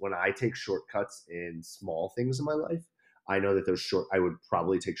is when I take shortcuts in small things in my life, I know that I would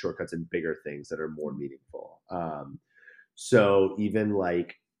probably take shortcuts in bigger things that are more meaningful. So even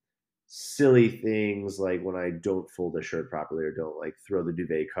like silly things like when I don't fold a shirt properly or don't like throw the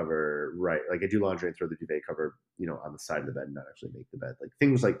duvet cover right, like I do laundry and throw the duvet cover, on the side of the bed and not actually make the bed, like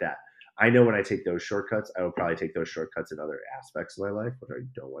things like that. I know when I take those shortcuts, I will probably take those shortcuts in other aspects of my life, which I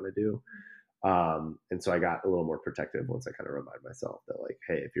don't want to do. And so I got a little more protective once I kind of remind myself that like,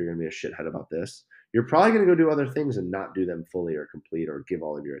 hey, if you're going to be a shithead about this, you're probably going to go do other things and not do them fully or complete or give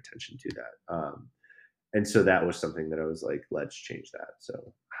all of your attention to that. And so that was something that I was like, let's change that.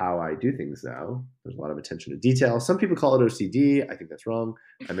 So how I do things now, there's a lot of attention to detail. Some people call it OCD. I think that's wrong.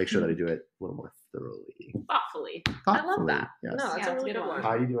 I make sure that I do it a little more thoroughly. Thoughtfully. I love that. Yes. No, that's a really good one.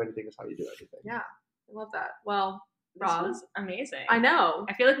 How you do anything is how you do everything. Yeah, I love that. Well, This Rob, was amazing. I know.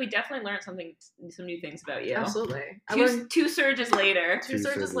 I feel like we definitely learned some new things about you. Absolutely. Two surges later. Two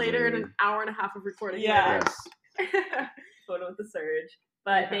surges later and an hour and a half of recording. Yeah. Yes. Photo with the surge.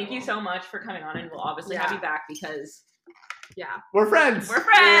 But thank you so much for coming on, and we'll obviously have you back because we're friends. We're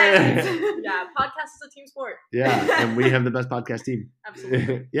friends. Yeah, podcast is a team sport. Yeah, and we have the best podcast team.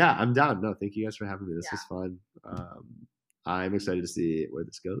 Absolutely. Yeah, I'm down. No, thank you guys for having me. This was fun. I'm excited to see where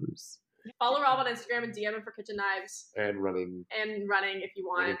this goes. Follow Rob on Instagram and DM him for kitchen knives. And running if you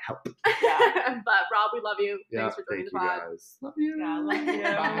want. running help. Yeah. But Rob, we love you. Yeah, Thanks for joining thank the you pod. guys. Love you. Yeah, love you.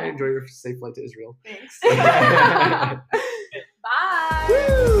 Bye. Enjoy your safe flight to Israel. Thanks. Bye.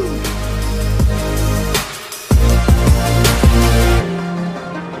 Woo!